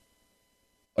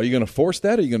 are you going to force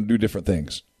that, or are you going to do different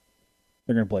things?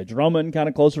 They're going to play Drummond kind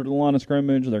of closer to the line of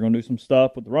scrimmage. They're going to do some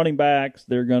stuff with the running backs.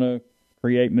 They're going to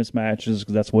create mismatches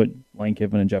because that's what Lane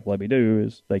Kiffin and Jeff Lebby do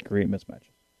is they create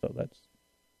mismatches. So that's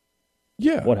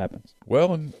what happens.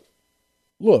 Well, and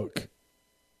look,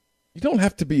 you don't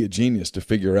have to be a genius to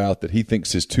figure out that he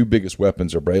thinks his two biggest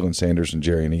weapons are Braylon Sanders and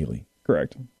Jerrion Ealy.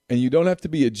 Correct. And you don't have to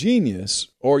be a genius,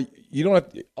 or you don't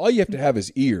have. All you have to have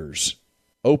is ears,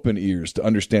 open ears, to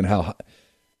understand how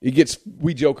it gets.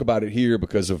 We joke about it here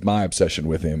because of my obsession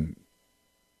with him.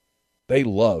 They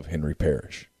love Henry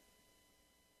Parrish.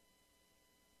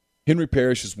 Henry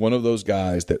Parrish is one of those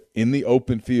guys that in the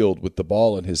open field with the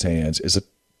ball in his hands is a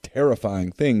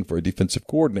terrifying thing for a defensive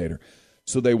coordinator.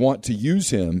 So they want to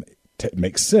use him, to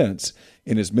make sense,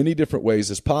 in as many different ways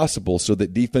as possible so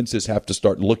that defenses have to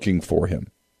start looking for him.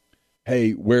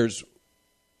 Hey,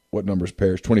 what number is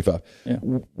Parrish? 25. Yeah.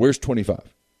 Where's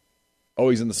 25? Oh,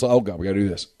 he's in the slot. Oh, God, we got to do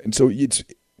this. And so it's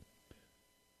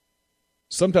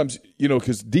sometimes,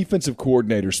 because defensive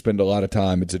coordinators spend a lot of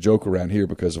time, it's a joke around here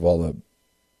because of all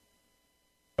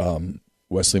the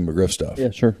Wesley McGriff stuff.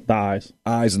 Yeah, sure. The eyes.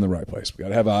 Eyes in the right place. We got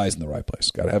to have eyes in the right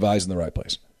place. Got to have eyes in the right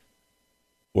place.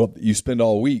 Well, you spend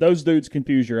all week. Those dudes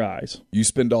confuse your eyes. You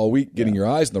spend all week getting your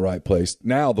eyes in the right place.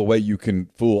 Now the way you can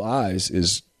fool eyes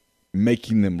is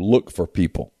making them look for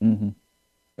people. Mm-hmm.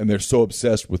 And they're so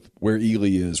obsessed with where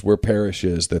Ealy is, where Parrish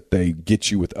is, that they get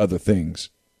you with other things.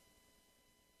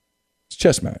 It's a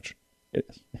chess match. It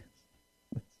is.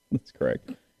 That's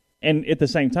correct. And at the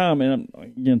same time, and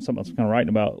again, something I was kind of writing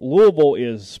about, Louisville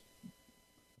is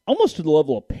almost to the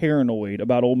level of paranoid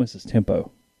about Ole Miss's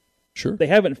tempo. Sure. They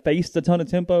haven't faced a ton of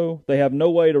tempo. They have no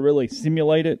way to really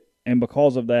simulate it. And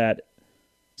because of that,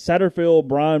 Satterfield,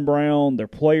 Brian Brown, their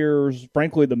players,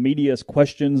 frankly, the media's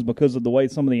questions because of the way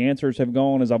some of the answers have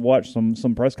gone as I've watched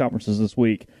some press conferences this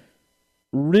week,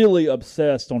 really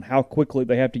obsessed on how quickly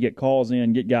they have to get calls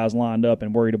in, get guys lined up,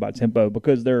 and worried about tempo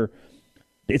because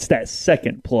it's that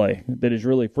second play that is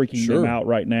really freaking them out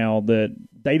right now, that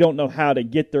they don't know how to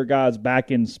get their guys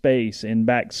back in space and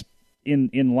back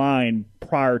in line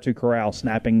prior to Corral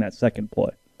snapping that second play.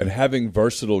 And having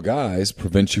versatile guys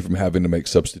prevents you from having to make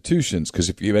substitutions, because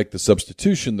if you make the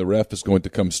substitution, the ref is going to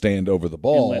come stand over the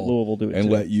ball and let Louisville do it and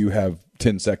too. let you have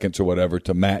 10 seconds or whatever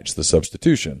to match the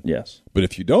substitution. Yes. But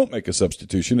if you don't make a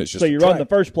substitution, it's just so you run the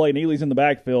first play and Ealy's in the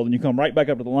backfield and you come right back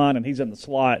up to the line and he's in the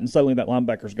slot and suddenly that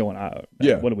linebacker's going,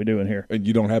 what are we doing here? And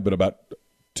you don't have but about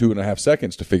 2.5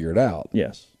 seconds to figure it out.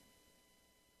 Yes.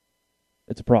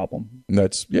 It's a problem. And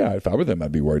that's, if I were them,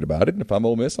 I'd be worried about it. And if I'm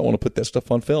Ole Miss, I want to put that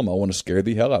stuff on film. I want to scare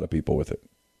the hell out of people with it.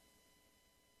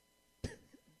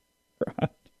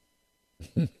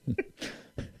 Right.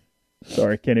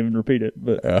 Sorry, can't even repeat it,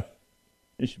 but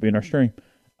it should be in our stream.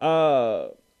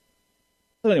 So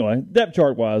anyway, depth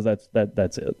chart wise, that's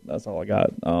it. That's all I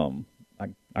got.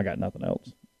 I got nothing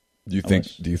else. Do you think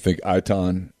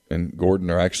Aitan and Gordon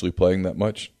are actually playing that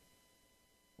much?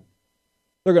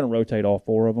 They're going to rotate all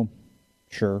four of them.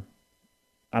 Sure.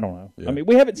 I don't know. Yeah. I mean,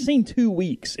 we haven't seen 2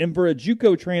 weeks, and for a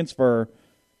JUCO transfer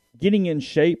getting in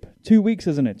shape, 2 weeks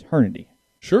is an eternity.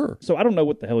 Sure. So I don't know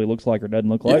what the hell he looks like or doesn't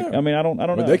look like. Yeah. I mean, I don't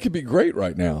know. They could be great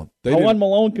right now. Juan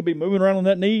Malone could be moving around on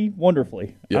that knee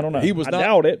wonderfully. Yeah, I don't know. I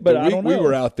doubt it, but I don't know. We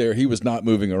were out there, he was not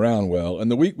moving around well. And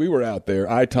the week we were out there,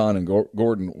 Iton and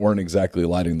Gordon weren't exactly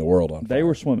lighting the world on fire. They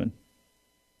were swimming,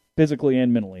 physically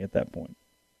and mentally at that point.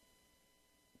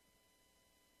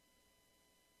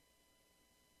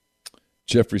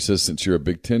 Jeffrey says, since you're a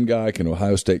Big Ten guy, can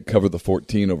Ohio State cover the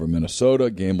 14 over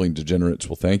Minnesota? Gambling degenerates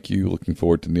will thank you. Looking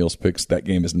forward to Neil's picks. That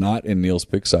game is not in Neil's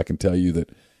picks. I can tell you that,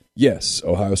 yes,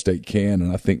 Ohio State can,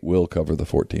 and I think will cover the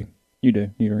 14. You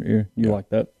do. You like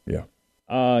that. Yeah.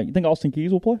 You think Austin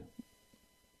Keys will play?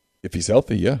 If he's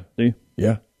healthy, yeah. Do you?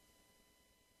 Yeah.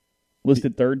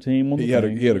 Listed third team on the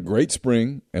team. He had a great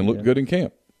spring and looked good in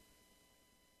camp.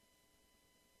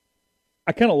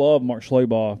 I kind of love Mark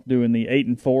Schlabach doing the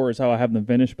 8-4 is how I have them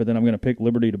finish, but then I'm going to pick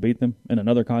Liberty to beat them in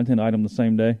another content item the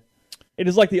same day. It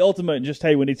is like the ultimate just,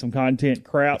 hey, we need some content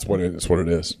crap. That's what it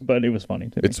is. But it was funny,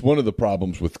 too. It's one of the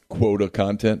problems with quota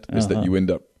content is that you end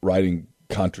up writing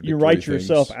contradictory You write things.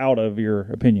 yourself out of your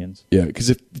opinions. Yeah, because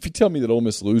if you tell me that Ole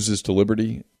Miss loses to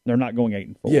Liberty, they're not going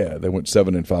 8-4. Yeah, they went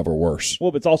 7-5 or worse.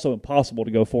 Well, but it's also impossible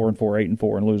to go 4-4,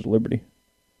 8-4, and lose to Liberty.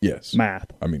 Yes. Math.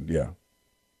 I mean, yeah.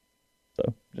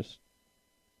 So just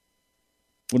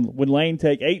would Lane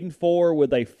take 8-4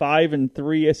 with a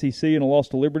 5-3 SEC and a loss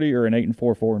to Liberty, or an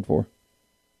 8-4, 4-4?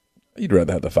 You'd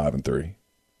rather have the 5-3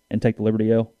 and take the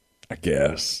Liberty L. I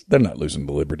guess they're not losing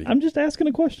to Liberty. I'm just asking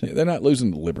a question. Yeah, they're not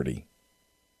losing to Liberty.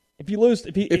 If you lose,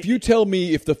 if you tell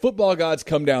me, if the football gods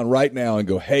come down right now and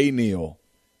go, "Hey Neil,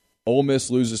 Ole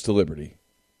Miss loses to Liberty,"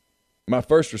 my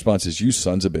first response is, "You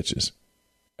sons of bitches,"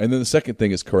 and then the second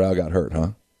thing is, Corral got hurt,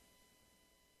 huh?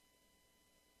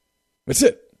 That's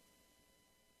it.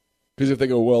 Because if they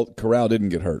go, "Well, Corral didn't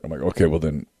get hurt," I'm like, "Okay, well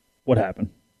then, what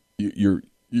happened?" You're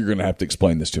going to have to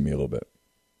explain this to me a little bit.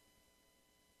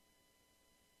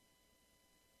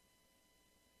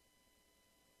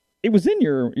 It was in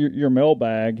your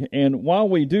mailbag, and while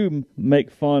we do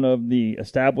make fun of the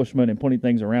establishment and putting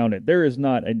things around it, there is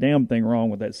not a damn thing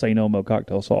wrong with that St. Elmo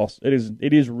cocktail sauce. It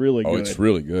is really good. Oh, it's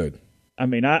really good. I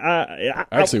mean, I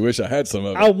actually wish I had some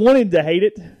of it. I wanted to hate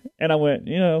it, and I went,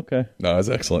 okay. No, it's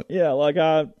excellent. Yeah, like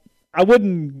I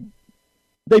wouldn't.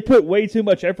 They put way too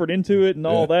much effort into it and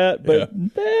all that, but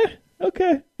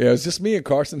okay. Yeah, it's just me and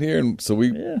Carson here, and so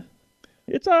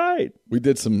it's all right. We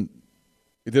did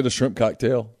a shrimp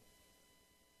cocktail.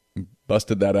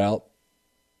 Busted that out,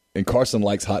 and Carson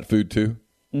likes hot food too.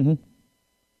 Mm-hmm.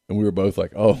 And we were both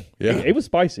like, "Oh, yeah." It was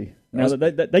spicy. Now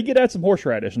they get out some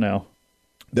horseradish now.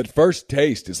 That first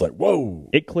taste is like, whoa!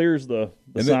 It clears the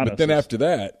sinuses. But then after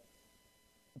that,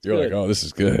 you're like, "Oh, this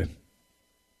is good."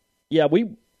 Yeah,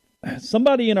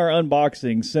 somebody in our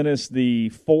unboxing sent us the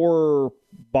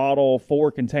 4-bottle,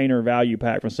 4-container value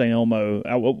pack from St.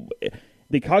 Elmo.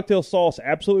 The cocktail sauce,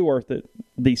 absolutely worth it.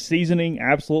 The seasoning,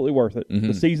 absolutely worth it. Mm-hmm.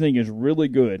 The seasoning is really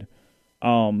good.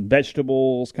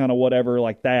 Vegetables, kind of whatever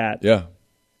like that. Yeah.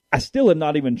 I still have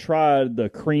not even tried the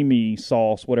creamy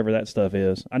sauce, whatever that stuff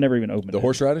is. I never even opened it. The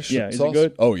horseradish sauce? Yeah, is it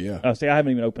good? Oh, yeah. See, I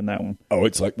haven't even opened that one. Oh,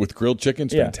 it's like with grilled chicken?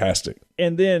 It's fantastic.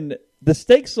 And then the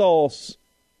steak sauce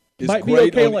might be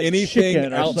okay on like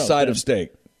anything outside of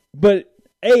steak. But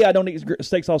A, I don't eat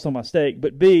steak sauce on my steak,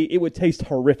 but B, it would taste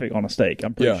horrific on a steak,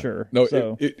 I'm pretty sure.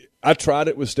 No, I tried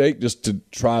it with steak just to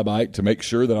try a bite to make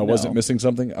sure that I wasn't missing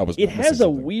something. It has a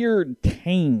weird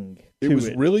tang to it. It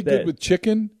was really good with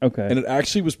chicken. Okay. And it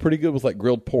actually was pretty good with like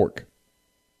grilled pork.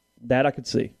 That I could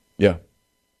see. Yeah.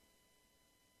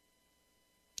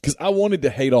 Because I wanted to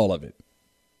hate all of it.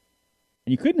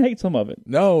 And you couldn't hate some of it.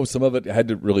 No, some of it I had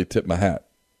to really tip my hat.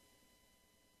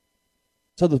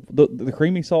 So the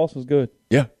creamy sauce was good.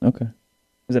 Yeah. Okay.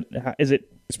 Is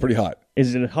it? It's pretty hot.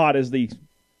 Is it hot as the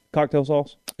cocktail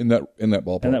sauce? In that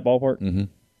ballpark. In that ballpark. Mm-hmm.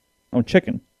 On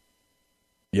chicken.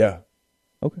 Yeah.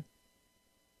 Okay.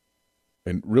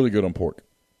 And really good on pork.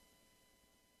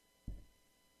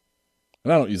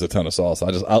 And I don't use a ton of sauce.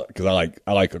 Because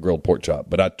I like a grilled pork chop,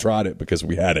 but I tried it because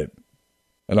we had it,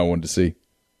 and I wanted to see.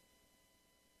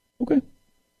 Okay.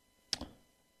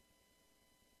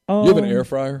 You have an air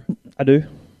fryer? I do.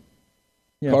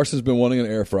 Yeah. Carson's been wanting an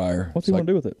air fryer. What's he want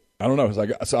to do with it? I don't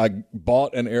know. So I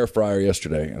bought an air fryer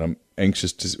yesterday, and I'm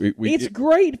anxious to. It's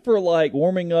great for like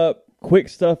warming up quick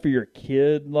stuff for your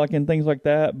kid, like and things like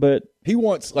that. But he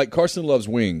wants Carson loves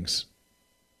wings,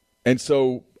 and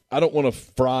so I don't want to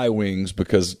fry wings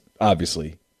because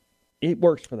obviously it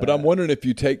works for that. But I'm wondering if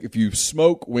you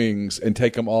smoke wings and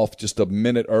take them off just a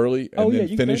minute early and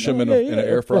then finish them in an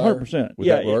air fryer. 100%. Would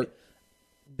that work?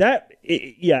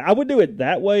 I would do it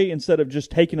that way instead of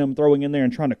just taking them, throwing in there,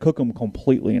 and trying to cook them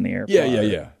completely in the air fryer.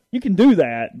 Yeah. You can do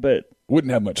that, but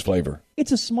wouldn't have much flavor.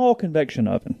 It's a small convection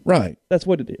oven. Right. That's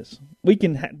what it is. We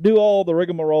can do all the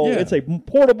rigmarole. Yeah. It's a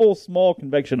portable, small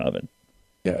convection oven.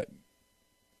 Yeah.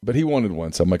 But he wanted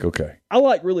one, so I'm like, okay. I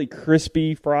like really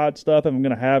crispy fried stuff if I'm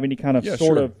going to have any kind of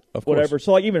of whatever. Course.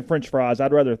 So like even French fries,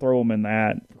 I'd rather throw them in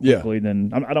that quickly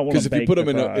than I don't want to bake. Because if you put them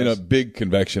in a big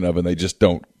convection oven, they just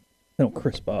don't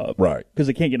crisp up. Right. Because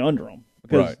they can't get under them.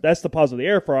 Because that's the positive of the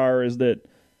air fryer is that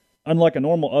unlike a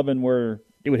normal oven where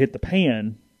it would hit the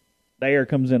pan, the air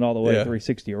comes in all the way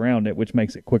 360 around it, which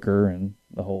makes it quicker and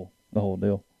the whole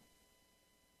deal.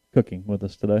 Cooking with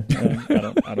us today.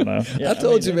 I don't know. Yeah, I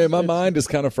told you, man, my mind is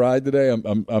kind of fried today.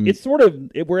 I'm it's sort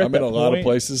of we're at I'm that in a point. lot of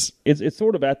places. It's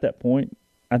sort of at that point.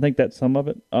 I think that's some of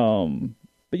it.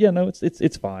 But yeah, no,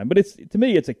 it's fine. But to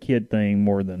me, it's a kid thing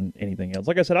more than anything else.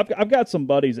 Like I said, I've got some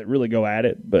buddies that really go at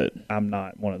it, but I'm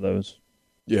not one of those.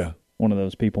 Yeah, one of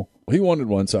those people. Well, he wanted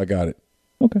one, so I got it.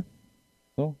 Okay,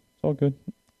 so it's all good.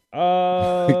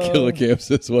 Killicamp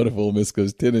says, "What if Ole Miss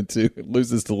goes 10-2 and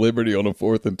loses to Liberty on a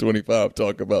 4th and 25?"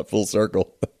 Talk about full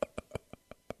circle.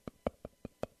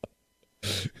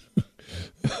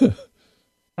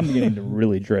 I'm beginning to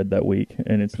really dread that week,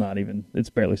 and it's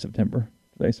barely September.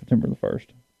 Today's September the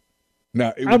 1st.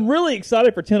 Now, I'm really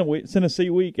excited for Tennessee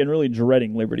week and really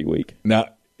dreading Liberty week. Now,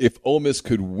 if Ole Miss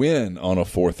could win on a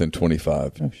 4th and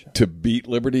 25 to beat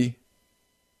Liberty,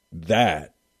 that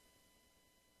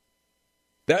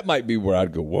might be where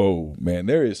I'd go, whoa, man,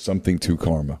 there is something to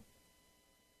karma.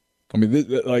 I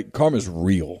mean, karma's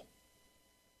real.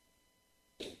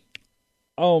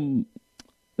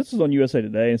 This is on USA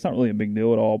Today. It's not really a big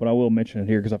deal at all, but I will mention it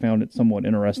here because I found it somewhat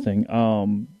interesting.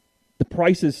 The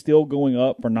price is still going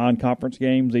up for non-conference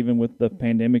games, even with the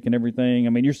pandemic and everything.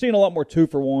 I mean, you're seeing a lot more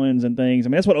 2-for-1s and things. I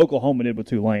mean, that's what Oklahoma did with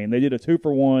Tulane. They did a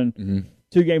 2-for-1,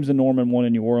 2 games in Norman, 1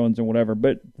 in New Orleans and whatever.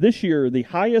 But this year, the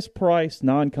highest priced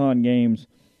non-con games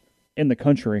in the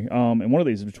country, and one of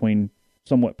these is between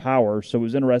somewhat power, so it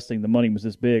was interesting the money was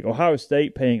this big. Ohio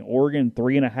State paying Oregon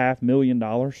 $3.5 million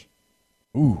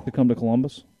to come to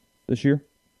Columbus this year.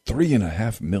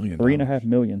 $3.5 million. $3.5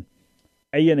 million.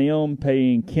 A&M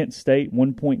paying Kent State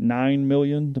 $1.9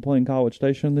 million to play in College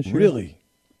Station this year. Really?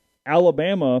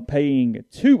 Alabama paying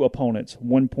 2 opponents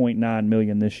 $1.9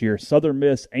 million this year, Southern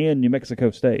Miss and New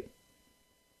Mexico State.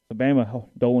 Alabama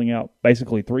doling out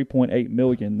basically $3.8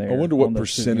 million there. I wonder what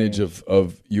percentage of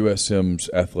USM's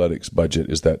athletics budget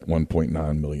is that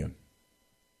 $1.9 million.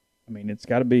 I mean, it's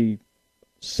got to be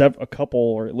a couple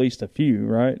or at least a few,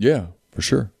 right? Yeah, for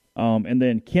sure. And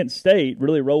then Kent State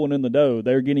really rolling in the dough.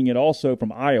 They're getting it also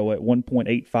from Iowa at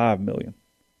 $1.85 million.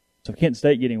 So Kent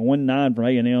State getting 1.9 from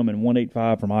A&M and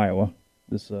 1.85 from Iowa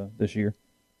this year.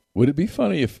 Would it be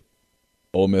funny if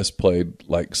Ole Miss played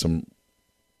like some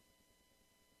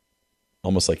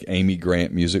almost like Amy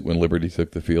Grant music when Liberty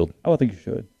took the field? Oh, I think you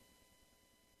should.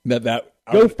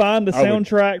 Go find the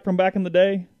soundtrack from back in the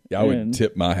day. Yeah, I would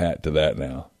tip my hat to that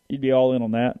now. You'd be all in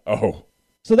on that. Oh.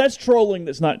 So that's trolling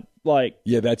that's not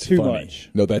that's too funny. much.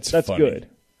 No, that's funny. Good.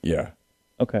 Yeah.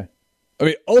 Okay. I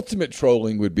mean, ultimate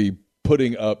trolling would be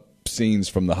putting up scenes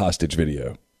from the hostage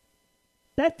video.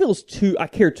 That feels I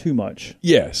care too much.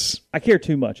 Yes. I care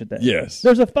too much at that. Yes.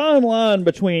 There's a fine line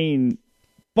between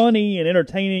funny and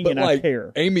entertaining, but and I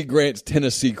care. Amy Grant's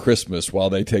Tennessee Christmas while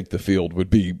they take the field would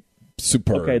be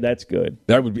superb. Okay, that's good.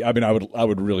 That would be. I mean, I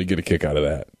would really get a kick out of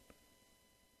that.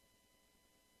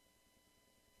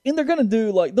 And they're gonna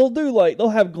they'll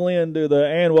have Glenn do the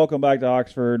 "and welcome back to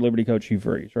Oxford, Liberty coach Hugh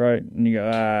Freeze," right? And you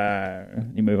go,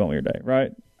 you move on with your day,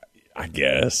 right? I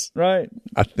guess. Right.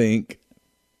 I think.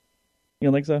 You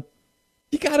don't think so?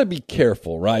 You got to be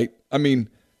careful, right? I mean,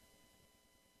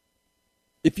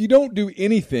 if you don't do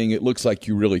anything, it looks like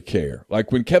you really care.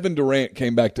 Like when Kevin Durant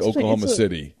came back to Oklahoma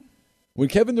City. When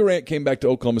Kevin Durant came back to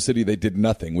Oklahoma City, they did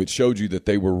nothing, which showed you that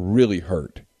they were really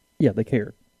hurt. Yeah, they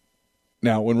cared.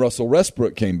 Now, when Russell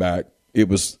Westbrook came back, it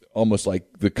was almost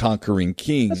like the conquering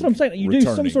king. That's what I'm saying. You do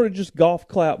some sort of just golf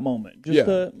clap moment.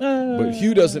 But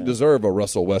Hugh doesn't deserve a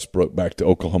Russell Westbrook back to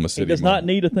Oklahoma City. He does not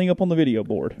need a thing up on the video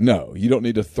board. No, you don't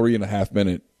need a 3.5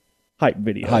 minute hype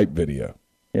video.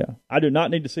 Yeah, I do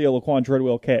not need to see a Laquan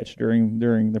Treadwell catch during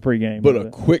the pregame. But a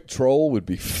quick troll would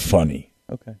be funny.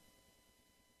 Okay,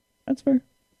 that's fair.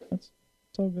 That's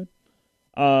all good.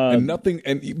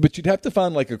 But you'd have to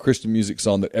find like a Christian music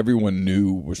song that everyone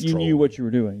knew was trolling. You knew what you were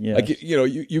doing, yeah. Like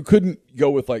you couldn't go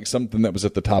with like something that was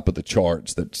at the top of the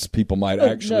charts that people might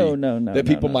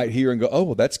might hear and go, oh,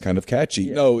 well, that's kind of catchy.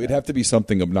 Yeah, no, it'd have to be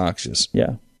something obnoxious.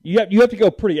 Yeah, you have to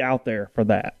go pretty out there for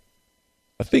that.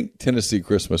 I think Tennessee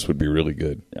Christmas would be really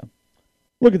good. Yeah.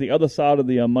 Look at the other side of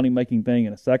the money-making thing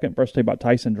in a second. First, tell you about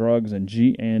Tyson Drugs and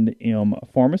G&M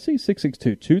Pharmacy,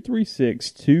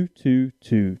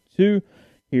 662-236-2222.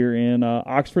 Here in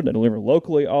Oxford. They deliver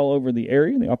locally all over the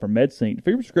area. They offer MedSync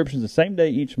free prescriptions the same day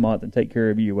each month and take care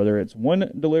of you, whether it's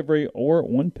one delivery or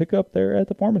one pickup there at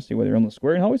the pharmacy. Whether you're on the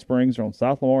Square in Holly Springs or on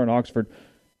South Lamar in Oxford,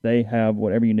 they have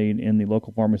whatever you need in the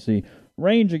local pharmacy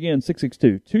range. Again,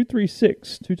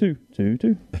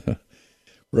 662-236-2222.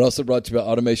 We're also brought to you by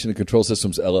Automation and Control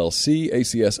Systems, LLC,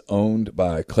 ACS, owned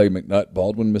by Clay McNutt,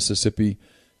 Baldwin, Mississippi.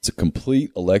 It's a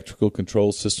complete electrical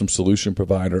control system solution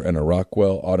provider and a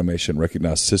Rockwell Automation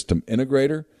recognized system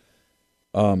integrator.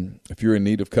 If you're in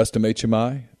need of custom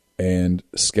HMI and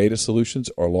SCADA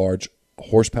solutions or large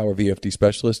horsepower VFD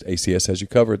specialist, ACS has you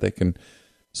covered. They can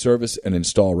service and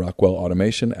install Rockwell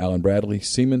Automation, Allen Bradley,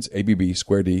 Siemens, ABB,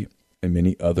 Square D, and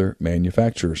many other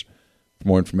manufacturers. For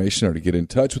more information or to get in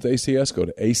touch with ACS, go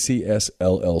to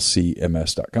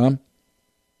acsllcms.com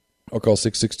or call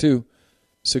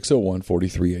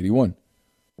 662-601-4381.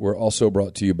 We're also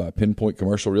brought to you by Pinpoint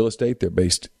Commercial Real Estate. They're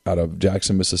based out of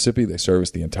Jackson, Mississippi. They service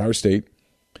the entire state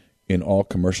in all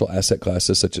commercial asset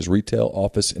classes such as retail,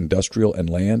 office, industrial, and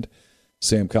land.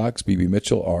 Sam Cox, B.B.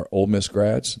 Mitchell are Ole Miss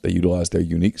grads. They utilize their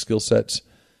unique skill sets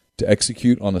to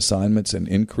execute on assignments and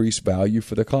increase value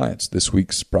for their clients. This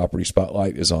week's property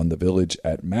spotlight is on the Village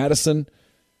at Madison.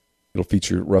 It'll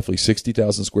feature roughly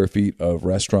 60,000 square feet of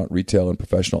restaurant, retail, and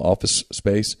professional office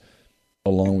space,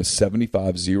 along with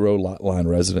 75 zero-lot line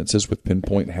residences, with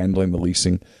Pinpoint handling the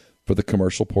leasing for the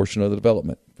commercial portion of the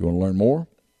development. If you want to learn more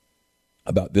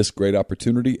about this great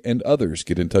opportunity and others,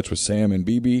 get in touch with Sam and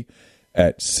BB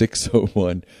at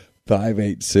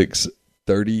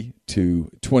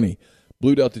 601-586-3220.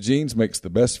 Blue Delta Jeans makes the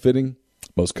best fitting,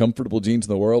 most comfortable jeans in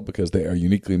the world because they are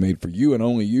uniquely made for you and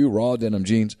only you. Raw denim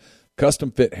jeans,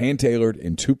 custom fit, hand-tailored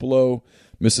in Tupelo,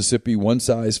 Mississippi. One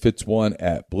size fits one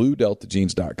at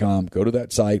BlueDeltaJeans.com. Go to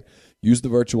that site. Use the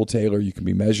virtual tailor. You can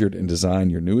be measured and design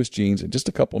your newest jeans in just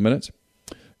a couple of minutes.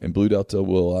 And Blue Delta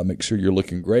will make sure you're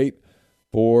looking great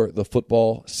for the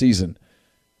football season.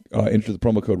 Enter the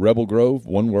promo code Rebel Grove,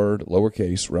 one word,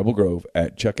 lowercase, Rebel Grove,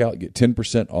 at checkout. Get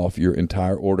 10% off your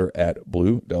entire order at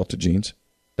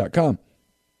BlueDeltaJeans.com.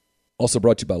 Also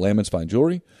brought to you by Lamons Fine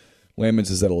Jewelry.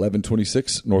 Lamons is at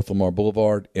 1126 North Lamar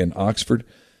Boulevard in Oxford.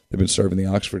 They've been serving the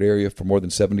Oxford area for more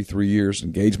than 73 years.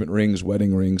 Engagement rings,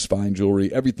 wedding rings, fine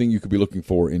jewelry, everything you could be looking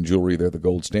for in jewelry. They're the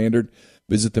gold standard.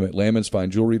 Visit them at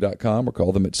LamonsFineJewelry.com or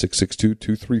call them at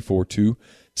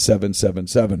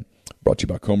 662-234-2777. Brought to you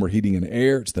by Comer Heating and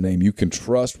Air. It's the name you can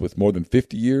trust with more than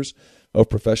 50 years of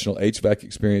professional HVAC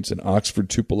experience in Oxford,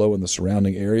 Tupelo, and the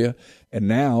surrounding area. And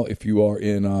now, if you are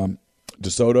in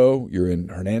DeSoto, you're in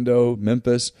Hernando,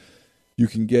 Memphis, you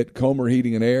can get Comer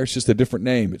Heating and Air. It's just a different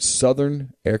name. It's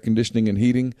Southern Air Conditioning and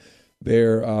Heating.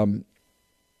 They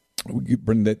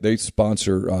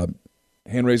sponsor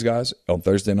Hand Raise Guys on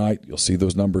Thursday night. You'll see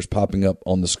those numbers popping up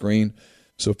on the screen.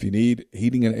 So if you need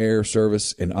heating and air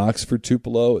service in Oxford,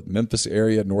 Tupelo, Memphis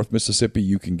area, North Mississippi,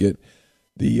 you can get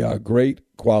the great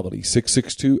quality,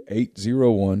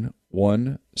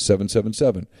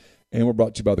 662-801-1777. And we're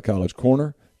brought to you by the College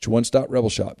Corner. It's your one-stop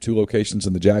Rebel Shop. 2 locations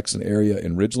in the Jackson area.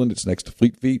 In Ridgeland, it's next to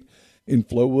Fleet Feet. In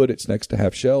Flowood, it's next to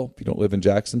Half Shell. If you don't live in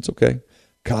Jackson, it's okay.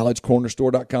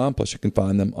 CollegeCornerStore.com. Plus, you can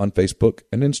find them on Facebook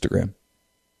and Instagram.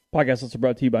 Podcast also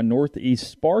brought to you by Northeast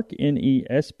Spark,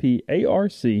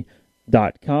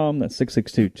 NESPARC.com. That's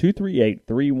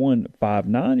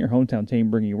 662-238-3159. Your hometown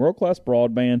team bringing you world-class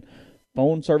broadband,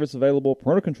 phone service available,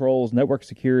 parental controls, network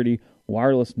security,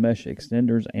 wireless mesh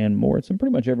extenders, and more. It's in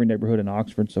pretty much every neighborhood in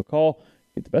Oxford, so call.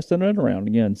 Get the best internet around.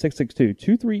 Again,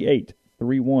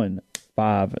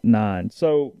 662-238-3159.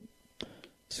 So,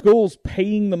 schools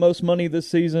paying the most money this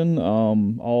season,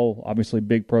 all obviously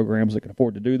big programs that can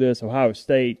afford to do this. Ohio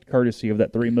State, courtesy of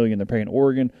that $3 million they're paying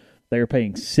Oregon, they are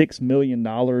paying $6 million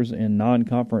in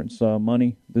non-conference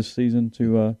money this season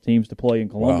to teams to play in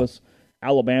Columbus. Wow.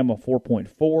 Alabama,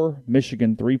 4.4,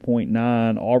 Michigan,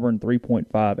 3.9, Auburn,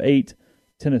 3.58,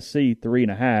 Tennessee,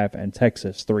 3.5, and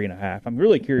Texas, 3.5. I'm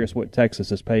really curious what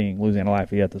Texas is paying Louisiana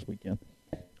Lafayette this weekend.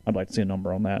 I'd like to see a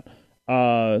number on that.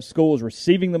 Schools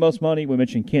receiving the most money. We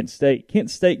mentioned Kent State. Kent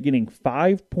State getting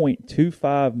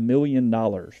 $5.25 million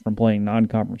from playing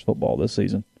non-conference football this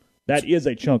season. That is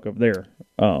a chunk of their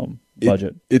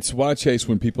budget. It's why, Chase,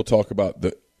 when people talk about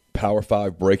the Power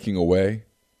 5 breaking away,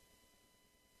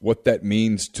 what that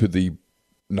means to the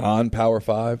non-Power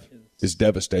 5 is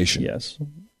devastation. Yes.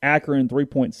 Akron,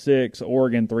 3.6,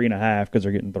 Oregon, 3.5, because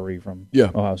they're getting 3 from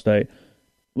Ohio State.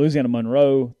 Louisiana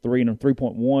Monroe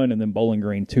 3.1, and then Bowling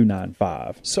Green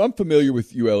 2.95. So I'm familiar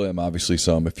with ULM, obviously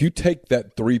some. If you take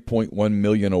that $3.1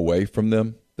 million away from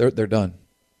them, they're done.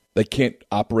 They can't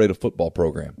operate a football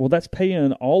program. Well, that's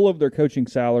paying all of their coaching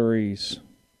salaries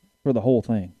for the whole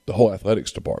thing. The whole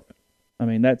athletics department. I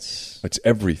mean, that's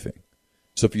everything.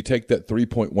 So if you take that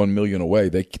 $3.1 million away,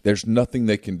 there's nothing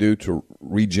they can do to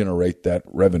regenerate that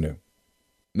revenue.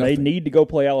 Nothing. They need to go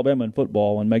play Alabama in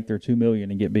football and make their $2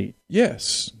 million and get beat.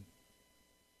 Yes.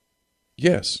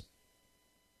 You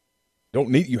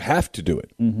have to do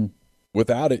it. Mm-hmm.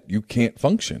 Without it, you can't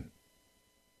function.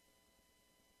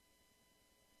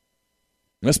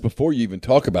 And that's before you even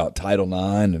talk about Title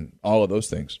IX and all of those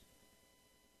things.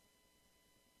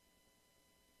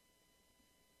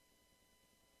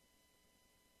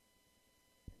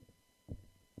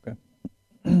 Okay.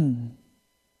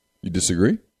 You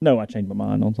disagree? No, I changed my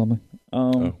mind on something.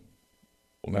 Well,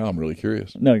 now I'm really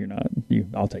curious. No, you're not.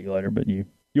 I'll tell you later, but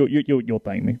you'll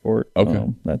thank me for it. Okay.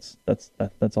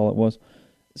 That's all it was.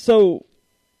 So,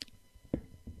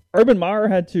 Urban Meyer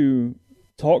had to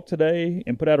talk today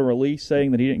and put out a release saying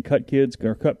that he didn't cut kids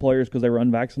or cut players because they were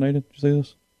unvaccinated. Did you see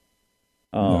this?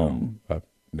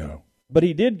 No. But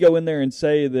he did go in there and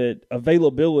say that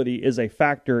availability is a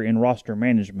factor in roster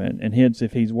management, and hence,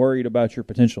 if he's worried about your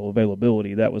potential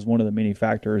availability, that was one of the many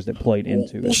factors that played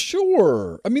into it. Well,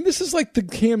 sure. I mean, this is like the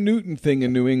Cam Newton thing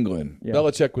in New England. Yeah.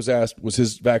 Belichick was asked,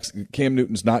 Cam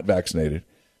Newton's not vaccinated.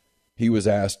 He was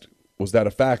asked, was that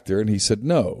a factor? And he said,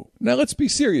 no. Now, let's be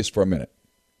serious for a minute.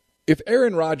 If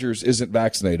Aaron Rodgers isn't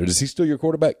vaccinated, is he still your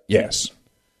quarterback? Yes.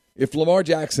 If Lamar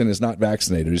Jackson is not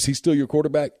vaccinated, is he still your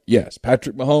quarterback? Yes.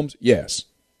 Patrick Mahomes? Yes.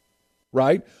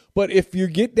 Right? But if you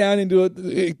get down into it...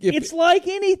 It's like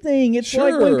anything. It's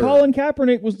sure. like when Colin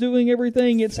Kaepernick was doing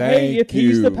everything. It's, if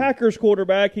he's the Packers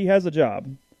quarterback, he has a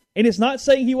job. And it's not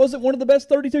saying he wasn't one of the best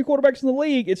 32 quarterbacks in the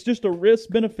league. It's just a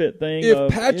risk-benefit thing.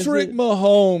 If Patrick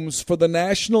Mahomes, for the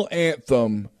national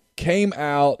anthem, came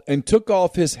out and took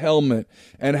off his helmet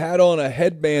and had on a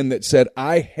headband that said,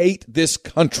 I hate this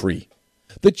country...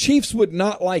 the Chiefs would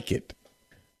not like it.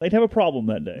 They'd have a problem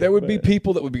that day. There would be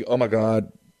people that would be, oh, my God,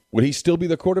 would he still be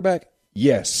the quarterback?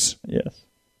 Yes. Yes.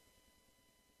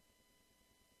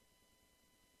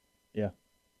 Yeah.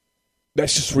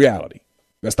 That's just reality.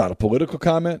 That's not a political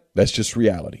comment. That's just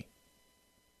reality.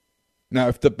 Now,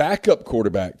 if the backup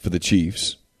quarterback for the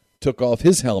Chiefs took off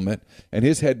his helmet and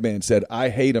his headband said, I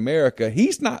hate America,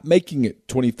 he's not making it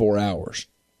 24 hours.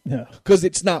 Yeah. Because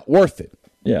it's not worth it.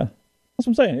 Yeah. That's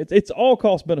what I'm saying. It's all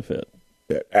cost benefit.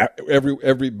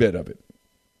 Every bit of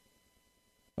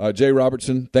it. Jay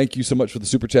Robertson, thank you so much for the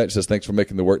super chat. He says thanks for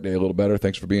making the workday a little better.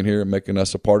 Thanks for being here and making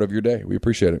us a part of your day. We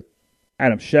appreciate it.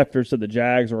 Adam Schefter said the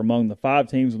Jags are among the 5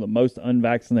 teams with the most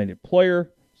unvaccinated player.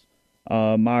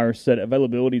 Myers said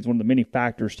availability is one of the many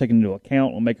factors taken into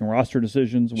account when making roster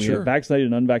decisions. We have vaccinated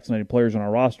and unvaccinated players on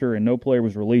our roster, and no player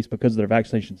was released because of their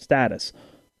vaccination status.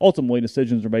 Ultimately,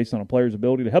 decisions are based on a player's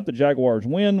ability to help the Jaguars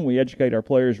win. We educate our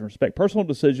players and respect personal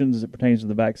decisions as it pertains to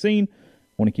the vaccine.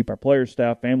 We want to keep our players,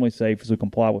 staff, families safe as we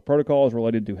comply with protocols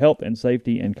related to health and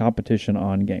safety and competition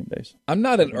on game days. I'm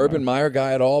not an Urban Meyer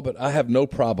guy at all, but I have no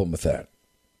problem with that.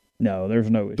 No,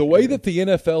 there's no issue. The way that the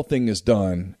NFL thing is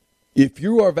done, if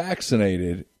you are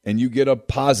vaccinated and you get a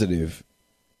positive,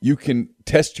 you can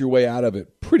test your way out of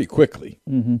it pretty quickly.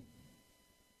 Mm-hmm.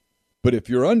 But if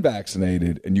you're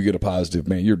unvaccinated and you get a positive,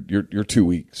 man, you're 2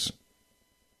 weeks.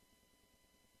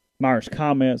 Myers'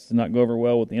 comments did not go over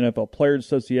well with the NFL Players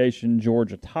Association.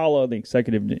 George Atala, the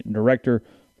executive director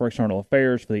for external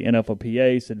affairs for the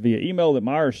NFLPA, said via email that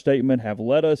Myers' statement have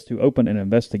led us to open an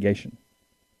investigation.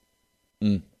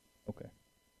 Okay.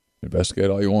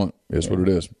 Investigate all you want. It's what it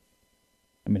is.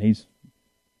 I mean,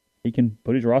 he can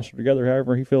put his roster together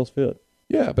however he feels fit.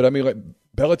 Yeah, but I mean, like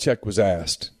Belichick was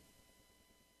asked.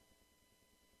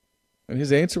 And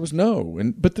his answer was no.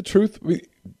 But the truth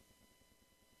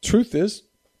is,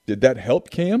 did that help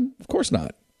Cam? Of course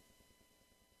not.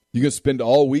 You're going to spend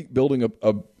all week building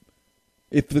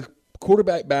if the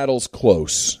quarterback battle's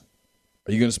close,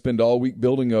 are you going to spend all week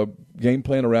building a game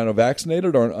plan around a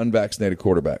vaccinated or an unvaccinated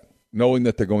quarterback, knowing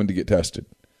that they're going to get tested?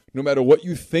 No matter what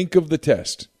you think of the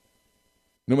test,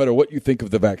 no matter what you think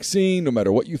of the vaccine, no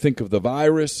matter what you think of the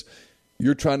virus,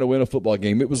 you're trying to win a football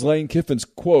game. It was Lane Kiffin's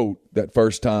quote that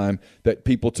first time that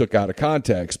people took out of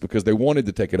context because they wanted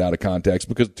to take it out of context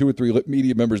because 2 or 3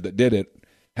 media members that did it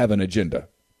have an agenda,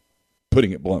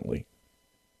 putting it bluntly.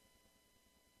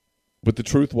 But the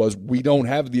truth was we don't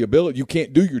have the ability. You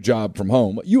can't do your job from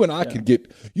home. You and I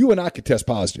could test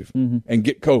positive and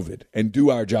get COVID and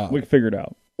do our job. We can figure it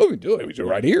out. Well, we can do it. We do it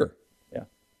right here. Yeah.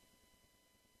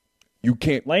 You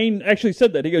can't. Lane actually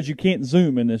said that. He goes, you can't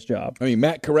zoom in this job. I mean,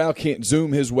 Matt Corral can't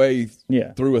zoom his way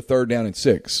through a 3rd down and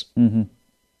 6. Mm-hmm.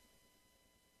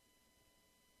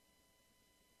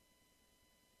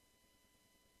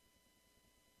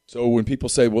 So when people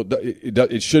say, well,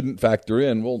 it shouldn't factor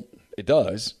in, well, it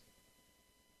does.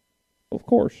 Of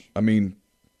course. I mean,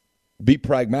 be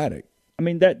pragmatic. I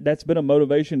mean, that's been a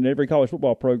motivation in every college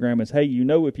football program is, hey,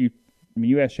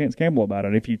 you asked Chance Campbell about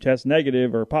it. If you test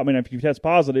negative if you test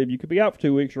positive, you could be out for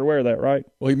 2 weeks. You're aware of that, right?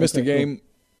 Well, he missed a game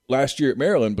last year at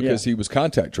Maryland because he was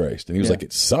contact traced, and he was like,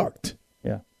 it sucked.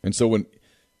 Yeah. And so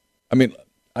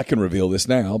I can reveal this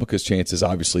now because Chance is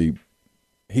obviously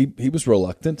he was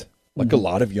reluctant, like a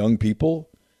lot of young people.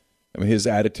 I mean, his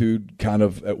attitude kind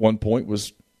of at one point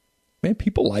was, man,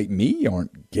 people like me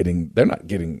they're not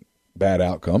getting bad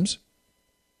outcomes.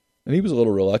 And he was a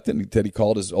little reluctant. He said he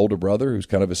called his older brother, who's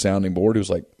kind of a sounding board, who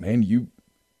was like, man, you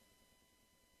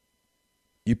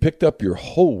picked up your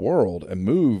whole world and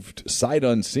moved sight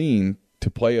unseen to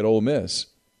play at Ole Miss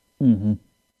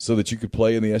so that you could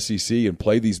play in the SEC and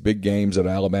play these big games at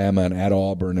Alabama and at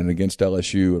Auburn and against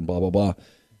LSU and blah, blah, blah.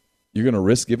 You're going to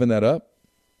risk giving that up?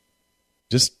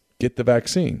 Just get the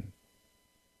vaccine.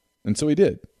 And so he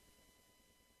did.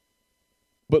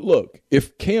 But look,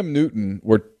 if Cam Newton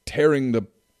were tearing the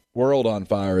world on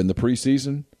fire in the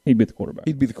preseason, he'd be the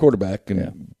quarterback.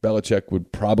 And Belichick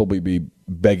would probably be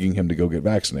begging him to go get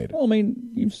vaccinated. Well, I mean,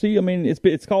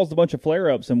 it's caused a bunch of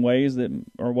flare-ups in ways that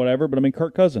or whatever, but I mean,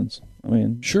 Kirk Cousins. I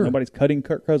mean, sure, nobody's cutting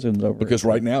Kirk Cousins over because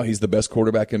right now he's the best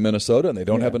quarterback in Minnesota, and they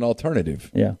don't have an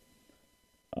alternative. Yeah.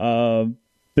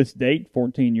 This date,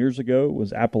 14 years ago,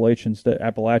 was Appalachian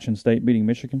State beating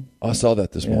Michigan. I saw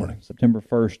that this morning. September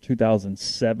 1st,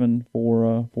 2007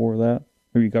 for that.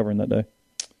 Who are you covering that day?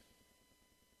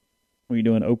 Were you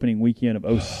doing opening weekend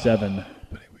of 07?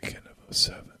 Opening weekend of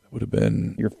 07. It would have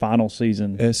been your final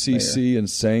season. SEC there. And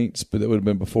Saints, but it would have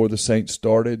been before the Saints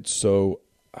started, so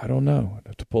I don't know. I'd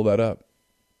have to pull that up.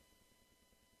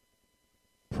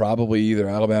 Probably either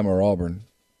Alabama or Auburn.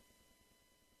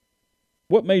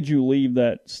 What made you leave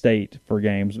that state for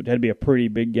games? It had to be a pretty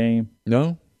big game.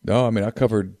 No. I mean, I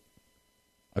covered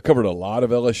a lot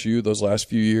of LSU those last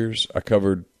few years. I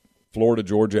covered Florida,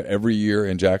 Georgia every year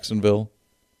in Jacksonville.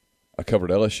 I covered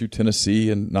LSU, Tennessee,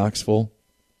 and Knoxville.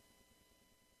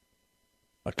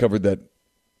 I covered that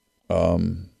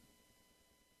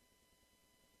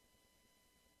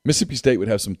Mississippi State would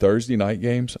have some Thursday night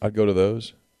games. I'd go to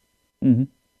those. Mm-hmm.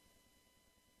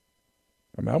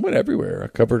 I mean, I went everywhere. I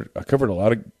covered a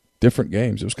lot of different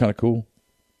games. It was kind of cool.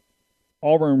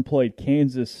 Auburn played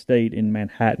Kansas State in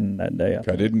Manhattan that day.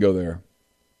 I didn't go there.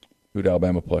 Who did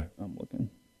Alabama play? I'm looking.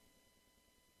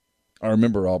 I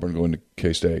remember Auburn going to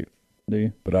K-State. Do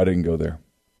you? But I didn't go there.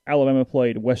 Alabama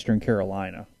played Western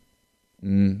Carolina.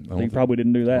 You probably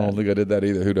didn't do that. I don't think I did that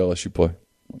either. Who did LSU play?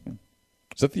 Okay.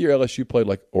 Is that the year LSU played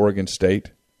like Oregon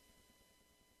State?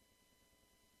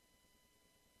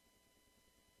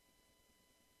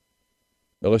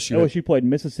 LSU played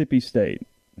Mississippi State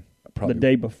the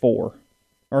day before,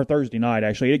 or Thursday night.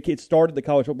 Actually, it started the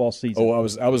college football season. Oh, I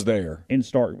was there in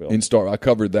Starkville. I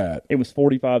covered that. It was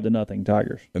 45-0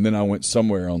 Tigers. And then I went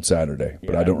somewhere on Saturday,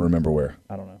 but I don't remember where.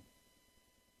 I don't know.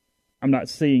 I'm not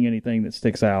seeing anything that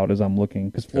sticks out as I'm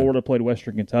looking because Florida played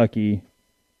Western Kentucky.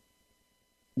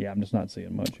 Yeah, I'm just not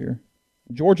seeing much here.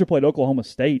 Georgia played Oklahoma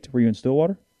State. Were you in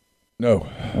Stillwater? No.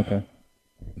 Okay.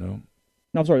 No,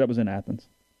 I'm sorry. That was in Athens.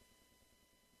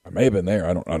 I may have been there.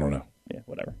 I don't know. Yeah,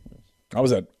 whatever. I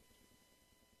was at.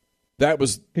 That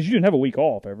was because you didn't have a week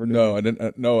off ever. No, I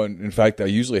didn't. No, and in fact, I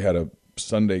usually had a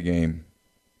Sunday game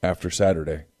after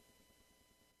Saturday,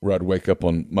 where I'd wake up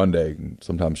on Monday and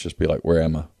sometimes just be like, "Where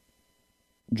am I?"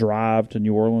 Drive to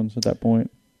New Orleans at that point,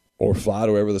 or fly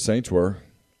to wherever the Saints were.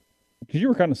 Because you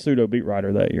were kind of pseudo beat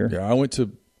writer that year. Yeah, I went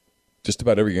to just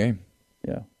about every game.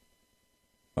 Yeah,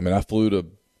 I mean, I flew to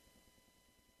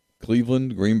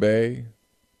Cleveland, Green Bay,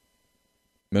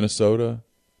 Minnesota.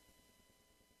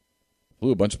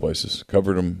 Flew a bunch of places.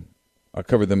 Covered them. I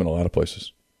covered them in a lot of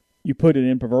places. You put it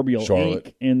in proverbial Charlotte,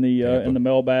 ink in the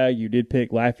mailbag. You did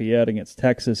pick Lafayette against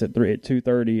Texas at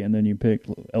 2:30, and then you picked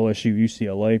LSU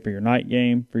UCLA for your night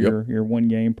game for your one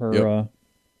game per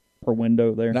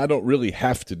window there. And I don't really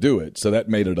have to do it, so that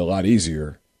made it a lot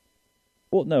easier.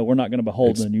 Well, no, we're not going to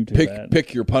beholden you to that.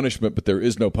 Pick your punishment, but there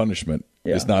is no punishment.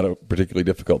 Yeah. It's not a particularly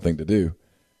difficult thing to do.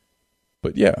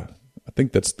 But yeah, I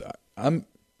think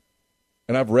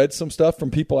and I've read some stuff from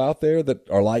people out there that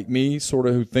are like me, sort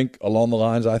of who think along the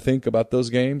lines I think about those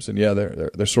games, and yeah,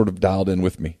 they're sort of dialed in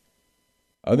with me.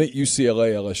 I think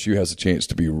UCLA LSU has a chance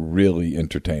to be really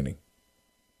entertaining.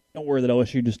 Don't worry that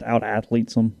LSU just out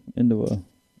athletes them into a.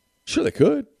 Sure, they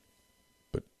could.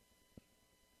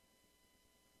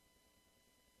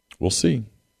 We'll see.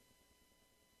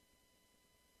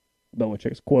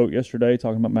 Belichick's quote yesterday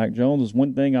talking about Mac Jones is,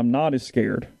 "One thing I'm not is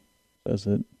scared." Says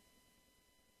that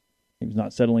he was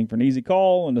not settling for an easy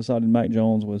call and decided Mac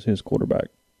Jones was his quarterback.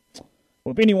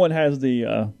 Well, if anyone has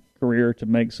the career to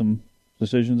make some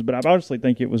decisions, but I honestly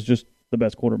think it was just the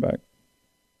best quarterback.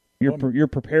 You're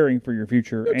preparing for your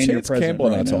future and your present. Campbell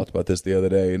and I talked about this the other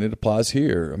day, and it applies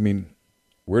here. I mean,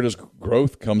 where does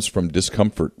growth comes from?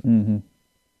 Discomfort. Mm-hmm.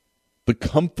 The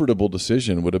comfortable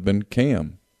decision would have been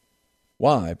Cam.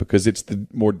 Why? Because it's the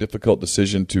more difficult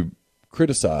decision to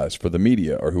criticize for the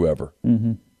media or whoever.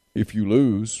 Mm-hmm. If you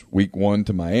lose week 1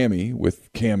 to Miami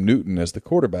with Cam Newton as the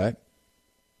quarterback,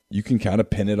 you can kind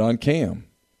of pin it on Cam.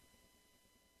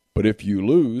 But if you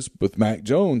lose with Mac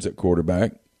Jones at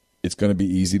quarterback, it's going to be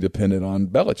easy to pin it on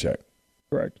Belichick.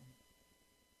 Correct.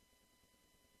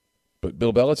 But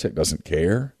Bill Belichick doesn't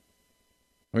care.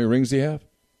 How many rings do you have?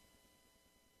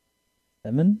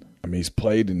 7? I mean, he's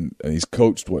played and he's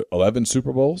coached, 11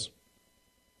 Super Bowls?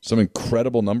 Some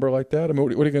incredible number like that? I mean,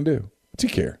 what are you going to do? What's he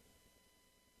care?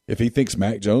 If he thinks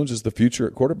Mac Jones is the future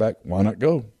at quarterback, why not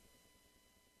go?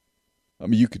 I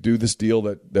mean, you could do this deal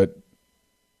that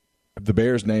the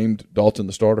Bears named Dalton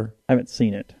the starter. I haven't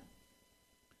seen it.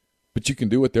 But you can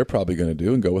do what they're probably going to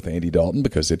do and go with Andy Dalton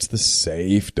because it's the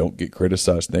safe, don't get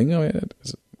criticized thing. I mean,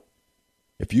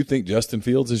 if you think Justin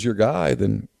Fields is your guy,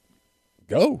 then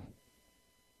go.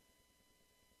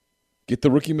 Get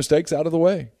the rookie mistakes out of the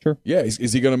way. Sure. Yeah,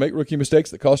 is he going to make rookie mistakes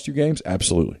that cost you games?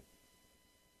 Absolutely.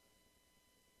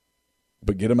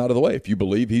 But get him out of the way if you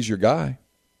believe he's your guy.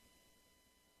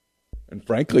 And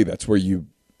frankly, that's where you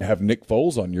have Nick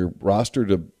Foles on your roster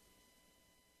to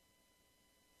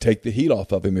take the heat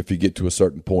off of him if you get to a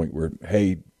certain point where,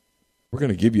 hey, we're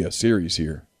going to give you a series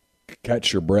here.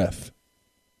 Catch your breath.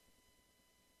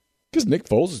 Because Nick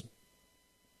Foles,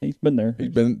 he's been there. He's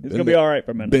going to be all right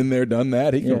for a minute. Been there, done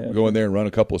that. He can go in there and run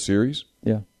a couple of series.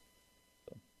 Yeah.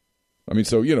 I mean,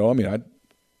 so,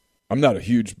 I'm not a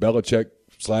huge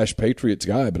Belichick/Patriots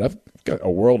guy, but I've got a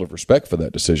world of respect for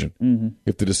that decision. Mm-hmm.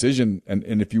 If the decision,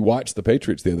 and if you watched the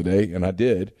Patriots the other day, and I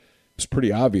did, it's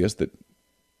pretty obvious that,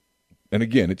 and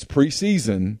again, it's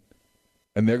preseason,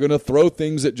 and they're going to throw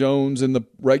things at Jones in the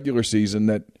regular season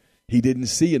that he didn't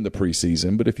see in the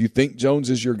preseason. But if you think Jones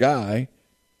is your guy,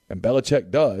 and Belichick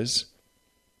does,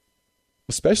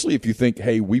 especially if you think,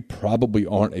 hey, we probably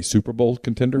aren't a Super Bowl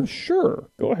contender. Well, sure.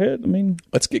 Go ahead. I mean,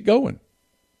 let's get going.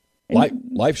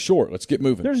 Life's short. Let's get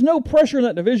moving. There's no pressure in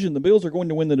that division. The Bills are going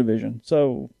to win the division.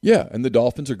 So yeah, and the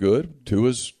Dolphins are good.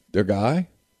 Tua's their guy.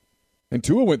 And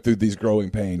Tua went through these growing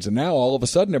pains, and now all of a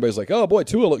sudden everybody's like, oh, boy,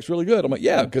 Tua looks really good. I'm like,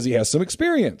 yeah, because he has some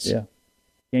experience. Yeah.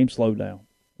 Game slowed down.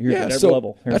 Here's at every so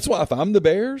level. That's why if I'm the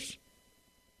Bears,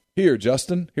 here,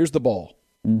 Justin, here's the ball.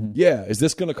 Mm-hmm. Yeah, is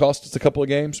this going to cost us a couple of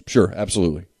games? Sure,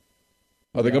 absolutely.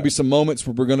 Are there going to be some moments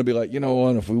where we're going to be like, you know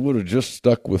what, if we would have just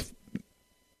stuck with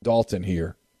Dalton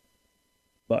here.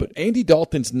 But Andy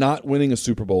Dalton's not winning a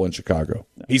Super Bowl in Chicago.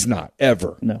 No. He's not,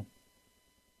 ever. No.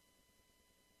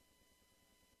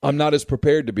 I'm not as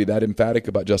prepared to be that emphatic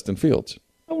about Justin Fields.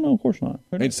 Oh, no, of course not.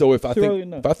 And so if I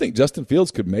think Justin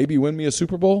Fields could maybe win me a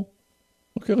Super Bowl,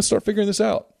 okay, let's start figuring this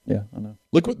out. Yeah, I know.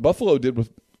 Look what Buffalo did with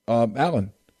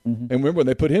Allen. Mm-hmm. And remember when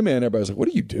they put him in, everybody was like, what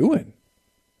are you doing?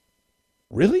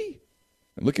 Really?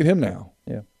 And look at him now.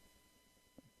 Yeah.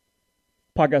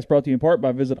 Podcast brought to you in part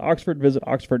by Visit Oxford. Visit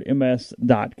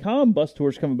oxfordms.com. Bus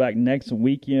tours coming back next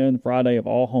weekend, Friday of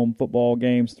all home football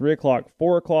games, 3 o'clock,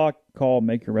 4 o'clock. Call,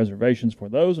 make your reservations for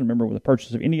those. And remember, with the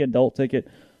purchase of any adult ticket,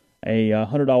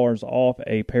 $100 off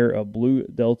a pair of Blue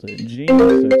Delta jeans.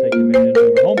 So take advantage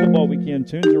of the home football weekend,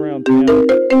 tunes around town,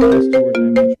 bus tours,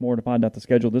 and much more. To find out the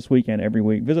schedule this weekend every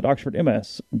week, visit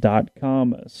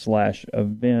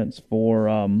oxfordms.com/events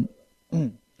for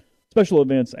special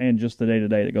events and just the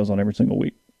day-to-day that goes on every single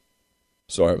week.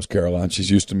 Sorry, it was Caroline.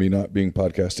 She's used to me not being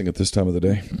podcasting at this time of the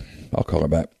day. I'll call her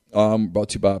back. Brought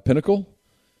to you by Pinnacle.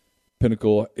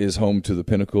 Pinnacle is home to the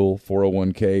Pinnacle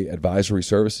 401k advisory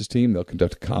services team. They'll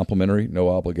conduct a complimentary,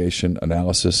 no-obligation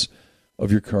analysis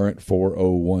of your current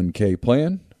 401k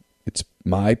plan. It's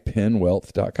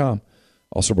mypinwealth.com.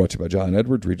 Also brought to you by John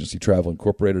Edwards, Regency Travel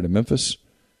Incorporated in Memphis.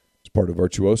 As part of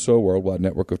Virtuoso, a worldwide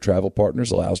network of travel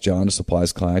partners, allows John to supply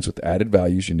his clients with added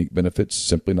values, unique benefits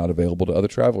simply not available to other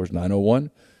travelers.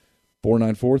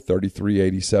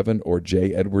 901-494-3387 or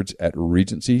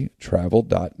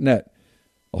jedwards@regencytravel.net.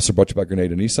 Also brought to you by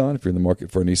Grenada Nissan. If you're in the market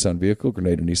for a Nissan vehicle,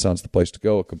 Grenada Nissan's the place to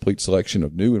go. A complete selection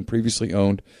of new and previously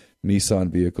owned Nissan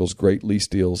vehicles, great lease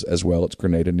deals as well. It's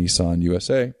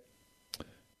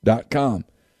GrenadaNissanUSA.com.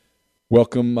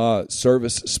 Welcome,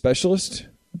 service specialist.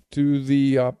 to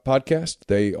the podcast.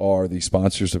 They are the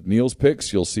sponsors of Neil's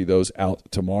Picks. You'll see those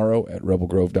out tomorrow at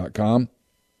rebelgrove.com.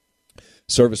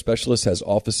 Service Specialist has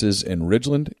offices in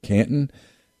Ridgeland, Canton,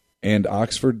 and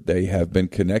Oxford. They have been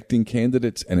connecting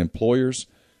candidates and employers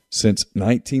since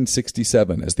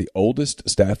 1967 as the oldest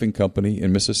staffing company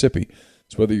in Mississippi.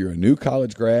 So whether you're a new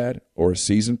college grad or a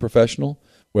seasoned professional,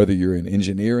 whether you're in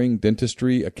engineering,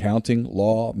 dentistry, accounting,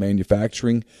 law,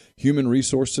 manufacturing, human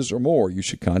resources, or more, you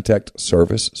should contact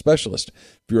Service Specialist.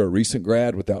 If you're a recent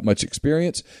grad without much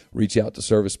experience, reach out to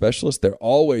Service Specialist. They're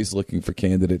always looking for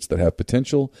candidates that have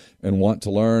potential and want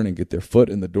to learn and get their foot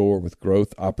in the door with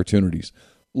growth opportunities.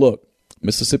 Look,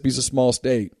 Mississippi's a small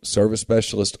state. Service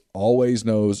Specialist always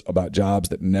knows about jobs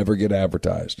that never get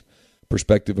advertised.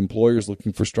 Prospective employers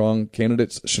looking for strong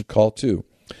candidates should call too.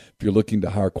 If you're looking to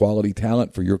hire quality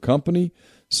talent for your company,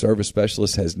 Service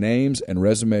Specialist has names and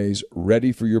resumes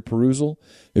ready for your perusal.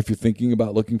 If you're thinking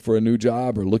about looking for a new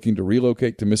job or looking to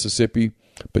relocate to Mississippi,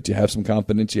 but you have some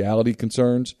confidentiality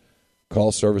concerns,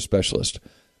 call Service Specialist.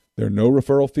 There are no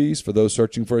referral fees for those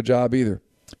searching for a job either.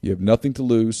 You have nothing to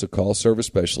lose, so call Service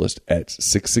Specialist at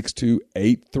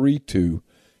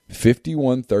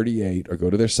 662-832-5138 or go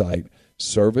to their site,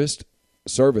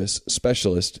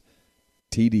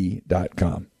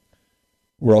 servicespecialisttd.com.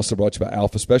 We're also brought to you by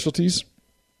Alpha Specialties,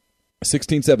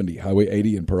 1670 Highway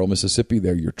 80 in Pearl, Mississippi.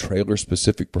 They're your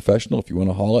trailer-specific professional. If you want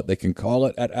to haul it, they can call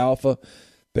it at Alpha.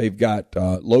 They've got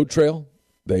Load Trail.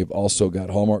 They've also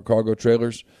got Hallmark cargo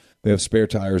trailers. They have spare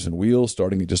tires and wheels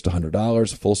starting at just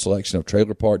 $100, a full selection of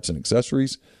trailer parts and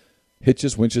accessories,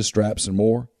 hitches, winches, straps, and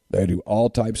more. They do all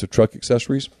types of truck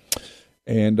accessories.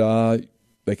 And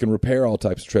they can repair all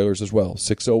types of trailers as well.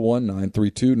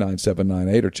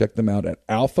 601-932-9798 or check them out at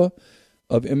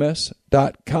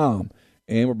alphaofms.com.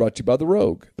 And we're brought to you by The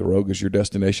Rogue. The Rogue is your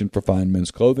destination for fine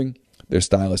men's clothing. Their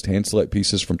stylist hand-select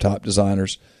pieces from top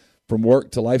designers. From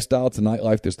work to lifestyle to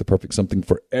nightlife, there's the perfect something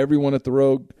for everyone at The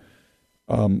Rogue.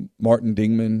 Martin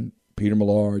Dingman, Peter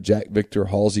Millar, Jack Victor,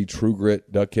 Halsey, True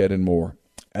Grit, Duckhead, and more.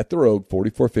 At The Rogue,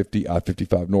 4450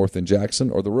 I-55 North in Jackson,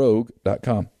 or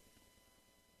therogue.com.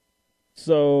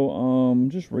 So,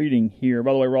 just reading here.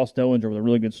 By the way, Ross Dellinger with a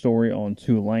really good story on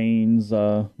Tulane's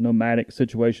nomadic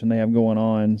situation they have going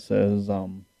on. Says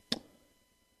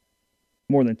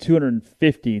more than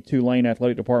 250 Tulane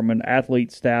Athletic Department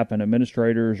athletes, staff, and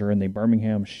administrators are in the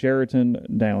Birmingham Sheraton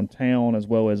downtown, as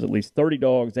well as at least 30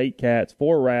 dogs, 8 cats,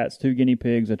 4 rats, 2 guinea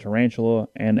pigs, a tarantula,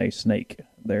 and a snake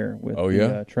there with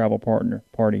the travel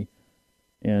party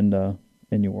in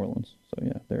New Orleans. So,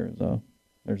 yeah, there's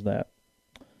that.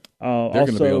 They're going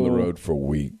to be on the road for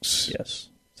weeks. Yes.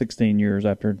 16 years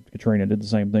after Katrina did the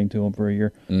same thing to them for a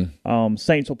year.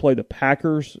 Saints will play the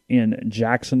Packers in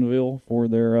Jacksonville for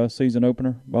their season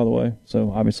opener, by the way.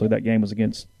 So, obviously, that game was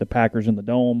against the Packers in the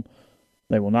Dome.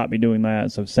 They will not be doing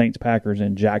that. So, Saints-Packers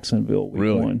in Jacksonville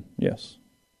week 1. Yes.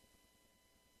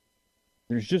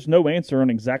 There's just no answer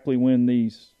on exactly when when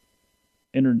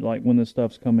this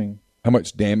stuff's coming. How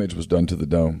much damage was done to the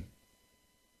Dome?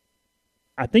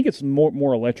 I think it's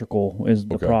more electrical is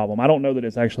the problem. I don't know that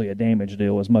it's actually a damage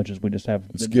deal as much as we just have...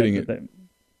 It's getting it...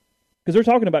 Because they're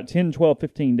talking about 10, 12,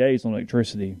 15 days on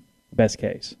electricity, best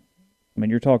case. I mean,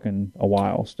 you're talking a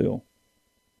while still.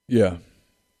 Yeah.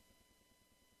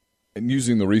 And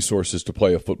using the resources to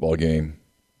play a football game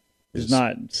is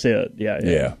not said.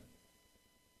 Yeah.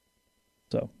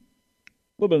 So, a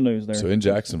little bit of news there. So in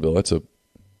Jacksonville, that's a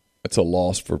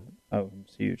loss for... Oh,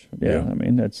 it's huge. Yeah. I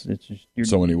mean, it's just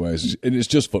so many ways, and it's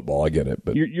just football. I get it,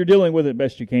 but you're dealing with it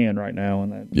best you can right now,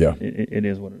 and it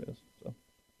is what it is. So,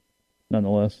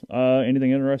 nonetheless,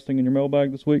 anything interesting in your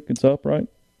mailbag this week? It's up, right?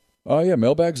 Yeah,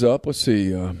 mailbag's up. Let's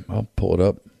see. I'll pull it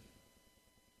up.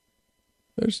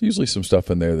 There's usually some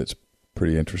stuff in there that's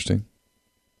pretty interesting.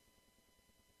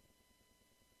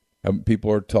 People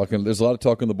are talking. There's a lot of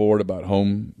talk on the board about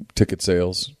home ticket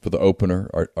sales for the opener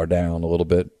are down a little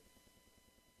bit.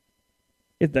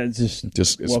 That's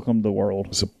just welcome to the world.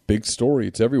 It's a big story.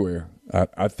 It's everywhere.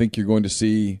 I think you're going to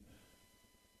see.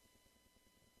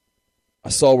 I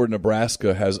saw where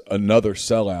Nebraska has another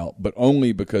sellout, but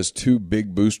only because 2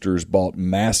 big boosters bought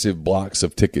massive blocks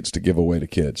of tickets to give away to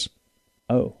kids.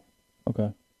 Oh,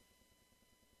 okay.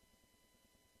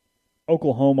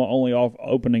 Oklahoma only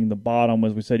opening the bottom,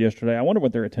 as we said yesterday. I wonder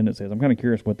what their attendance is. I'm kind of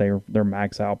curious what their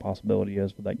max out possibility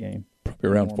is for that game. Probably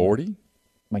around 40.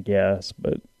 My guess,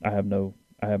 but I have no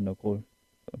clue.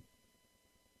 So.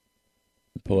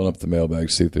 Pulling up the mailbag,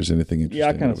 see if there's anything interesting. Yeah,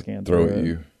 I kind of scanned throw through at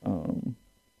you.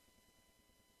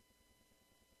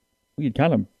 We had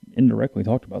kind of indirectly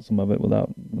talked about some of it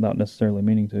without necessarily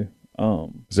meaning to.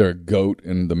 Is there a GOAT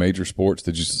in the major sports?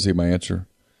 Did you see my answer?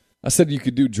 I said you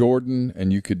could do Jordan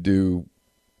and you could do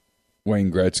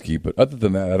Wayne Gretzky, but other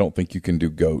than that, I don't think you can do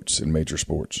GOATs in major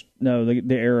sports. No,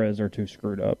 the eras are too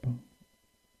screwed up.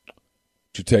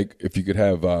 If you could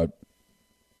have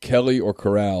Kelly or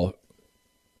Corral,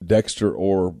 Dexter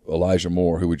or Elijah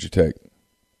Moore, who would you take?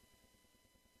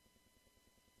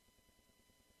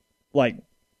 Like,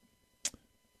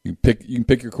 you can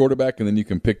pick your quarterback, and then you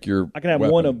can pick your. I can have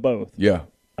weapon. one of both. Yeah.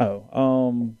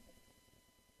 Oh,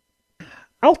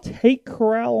 I'll take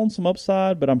Corral on some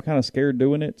upside, but I'm kind of scared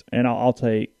doing it, and I'll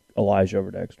take Elijah over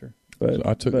Dexter. But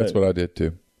that's what I did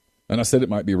too, and I said it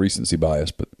might be recency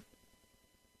bias, but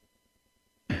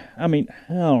I mean,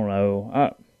 I don't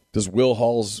know. Does Will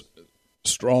Hall's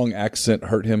strong accent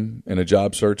hurt him in a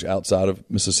job search outside of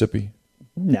Mississippi?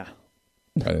 No,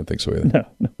 I didn't think so either.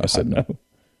 No, I said no.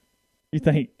 You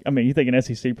think an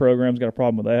SEC program's got a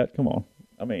problem with that? Come on.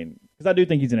 I mean, because I do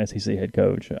think he's an SEC head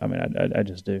coach. I mean, I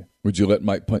just do. Would you let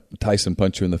Mike Tyson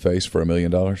punch you in the face for $1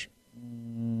 million?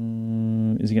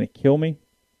 Is he going to kill me?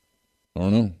 I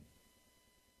don't know.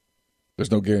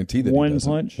 There's no guarantee that one he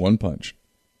doesn't. punch. One punch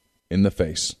in the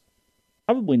face.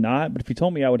 Probably not. But if you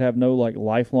told me I would have no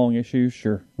lifelong issues,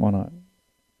 sure, why not?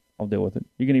 I'll deal with it.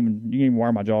 You can even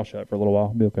wire my jaw shut for a little while.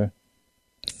 I'll be okay.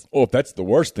 Oh, if that's the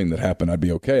worst thing that happened, I'd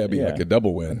be okay. I'd be like a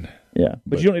double win. Yeah,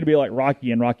 but you don't need to be like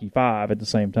Rocky and Rocky 5 at the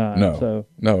same time. No,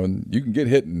 and you can get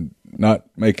hit and not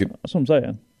make it. That's what I'm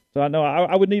saying. So I know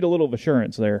I would need a little of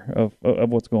assurance there of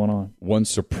what's going on. One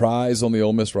surprise on the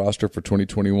Ole Miss roster for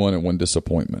 2021 and one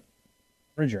disappointment.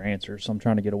 Where's your answers? I'm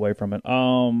trying to get away from it.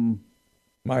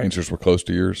 My answers were close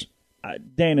to yours.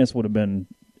 Dennis would have been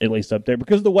at least up there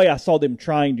because of the way I saw them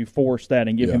trying to force that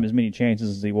and give him as many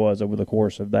chances as he was over the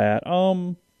course of that.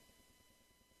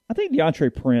 I think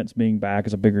DeAndre Prince being back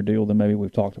is a bigger deal than maybe we've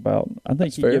talked about. I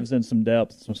think he gives in some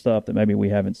depth, some stuff that maybe we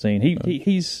haven't seen.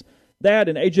 He's that,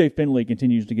 and AJ Finley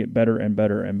continues to get better and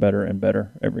better and better and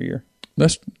better every year.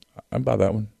 I'm by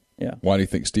that one. Yeah. Why do you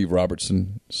think Steve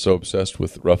Robertson is so obsessed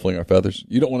with ruffling our feathers?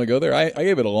 You don't want to go there? I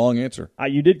gave it a long answer.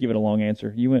 You did give it a long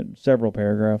answer. You went several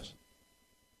paragraphs.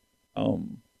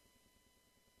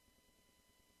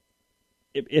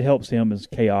 It helps him as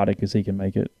chaotic as he can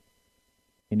make it.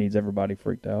 He needs everybody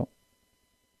freaked out.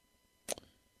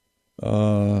 Do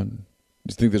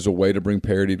you think there's a way to bring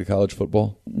parity to college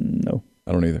football? No.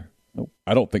 I don't either. Nope.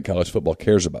 I don't think college football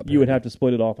cares about parity. You would have to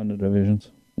split it off into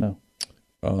divisions. No.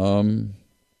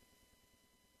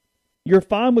 You're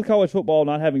fine with college football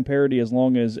not having parity as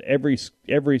long as every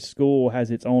school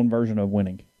has its own version of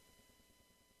winning.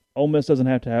 Ole Miss doesn't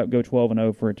have to go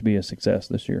 12-0 for it to be a success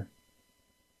this year.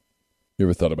 You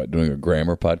ever thought about doing a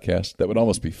grammar podcast? That would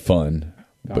almost be fun.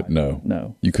 God, but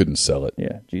no. You couldn't sell it.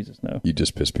 Yeah, Jesus, no. You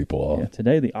just piss people off. Yeah,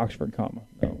 today the Oxford comma.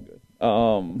 No,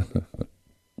 I'm good.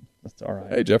 That's all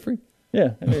right. Hey, Jeffrey?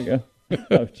 Yeah, there you go.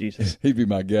 Oh, Jesus. He'd be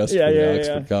my guest for the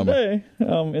Oxford comma. Today,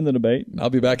 in the debate.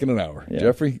 I'll be back in an hour. Yeah.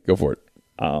 Jeffrey, go for it.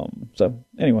 So,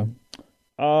 anyway.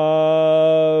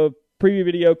 Preview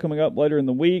video coming up later in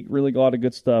the week. Really a lot of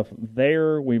good stuff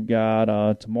there. We've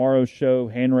got tomorrow's show,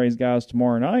 Hand Raise Guys,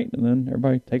 tomorrow night. And then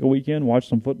everybody take a weekend, watch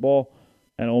some football.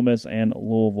 And Ole Miss and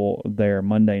Louisville there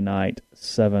Monday night,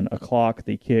 7 o'clock.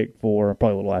 The kick for,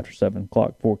 probably a little after 7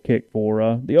 o'clock, kick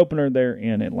for the opener there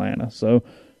in Atlanta. So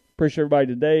appreciate everybody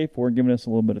today for giving us a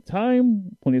little bit of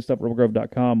time. Plenty of stuff at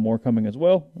rebelgrove.com. More coming as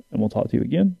well. And we'll talk to you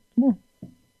again tomorrow.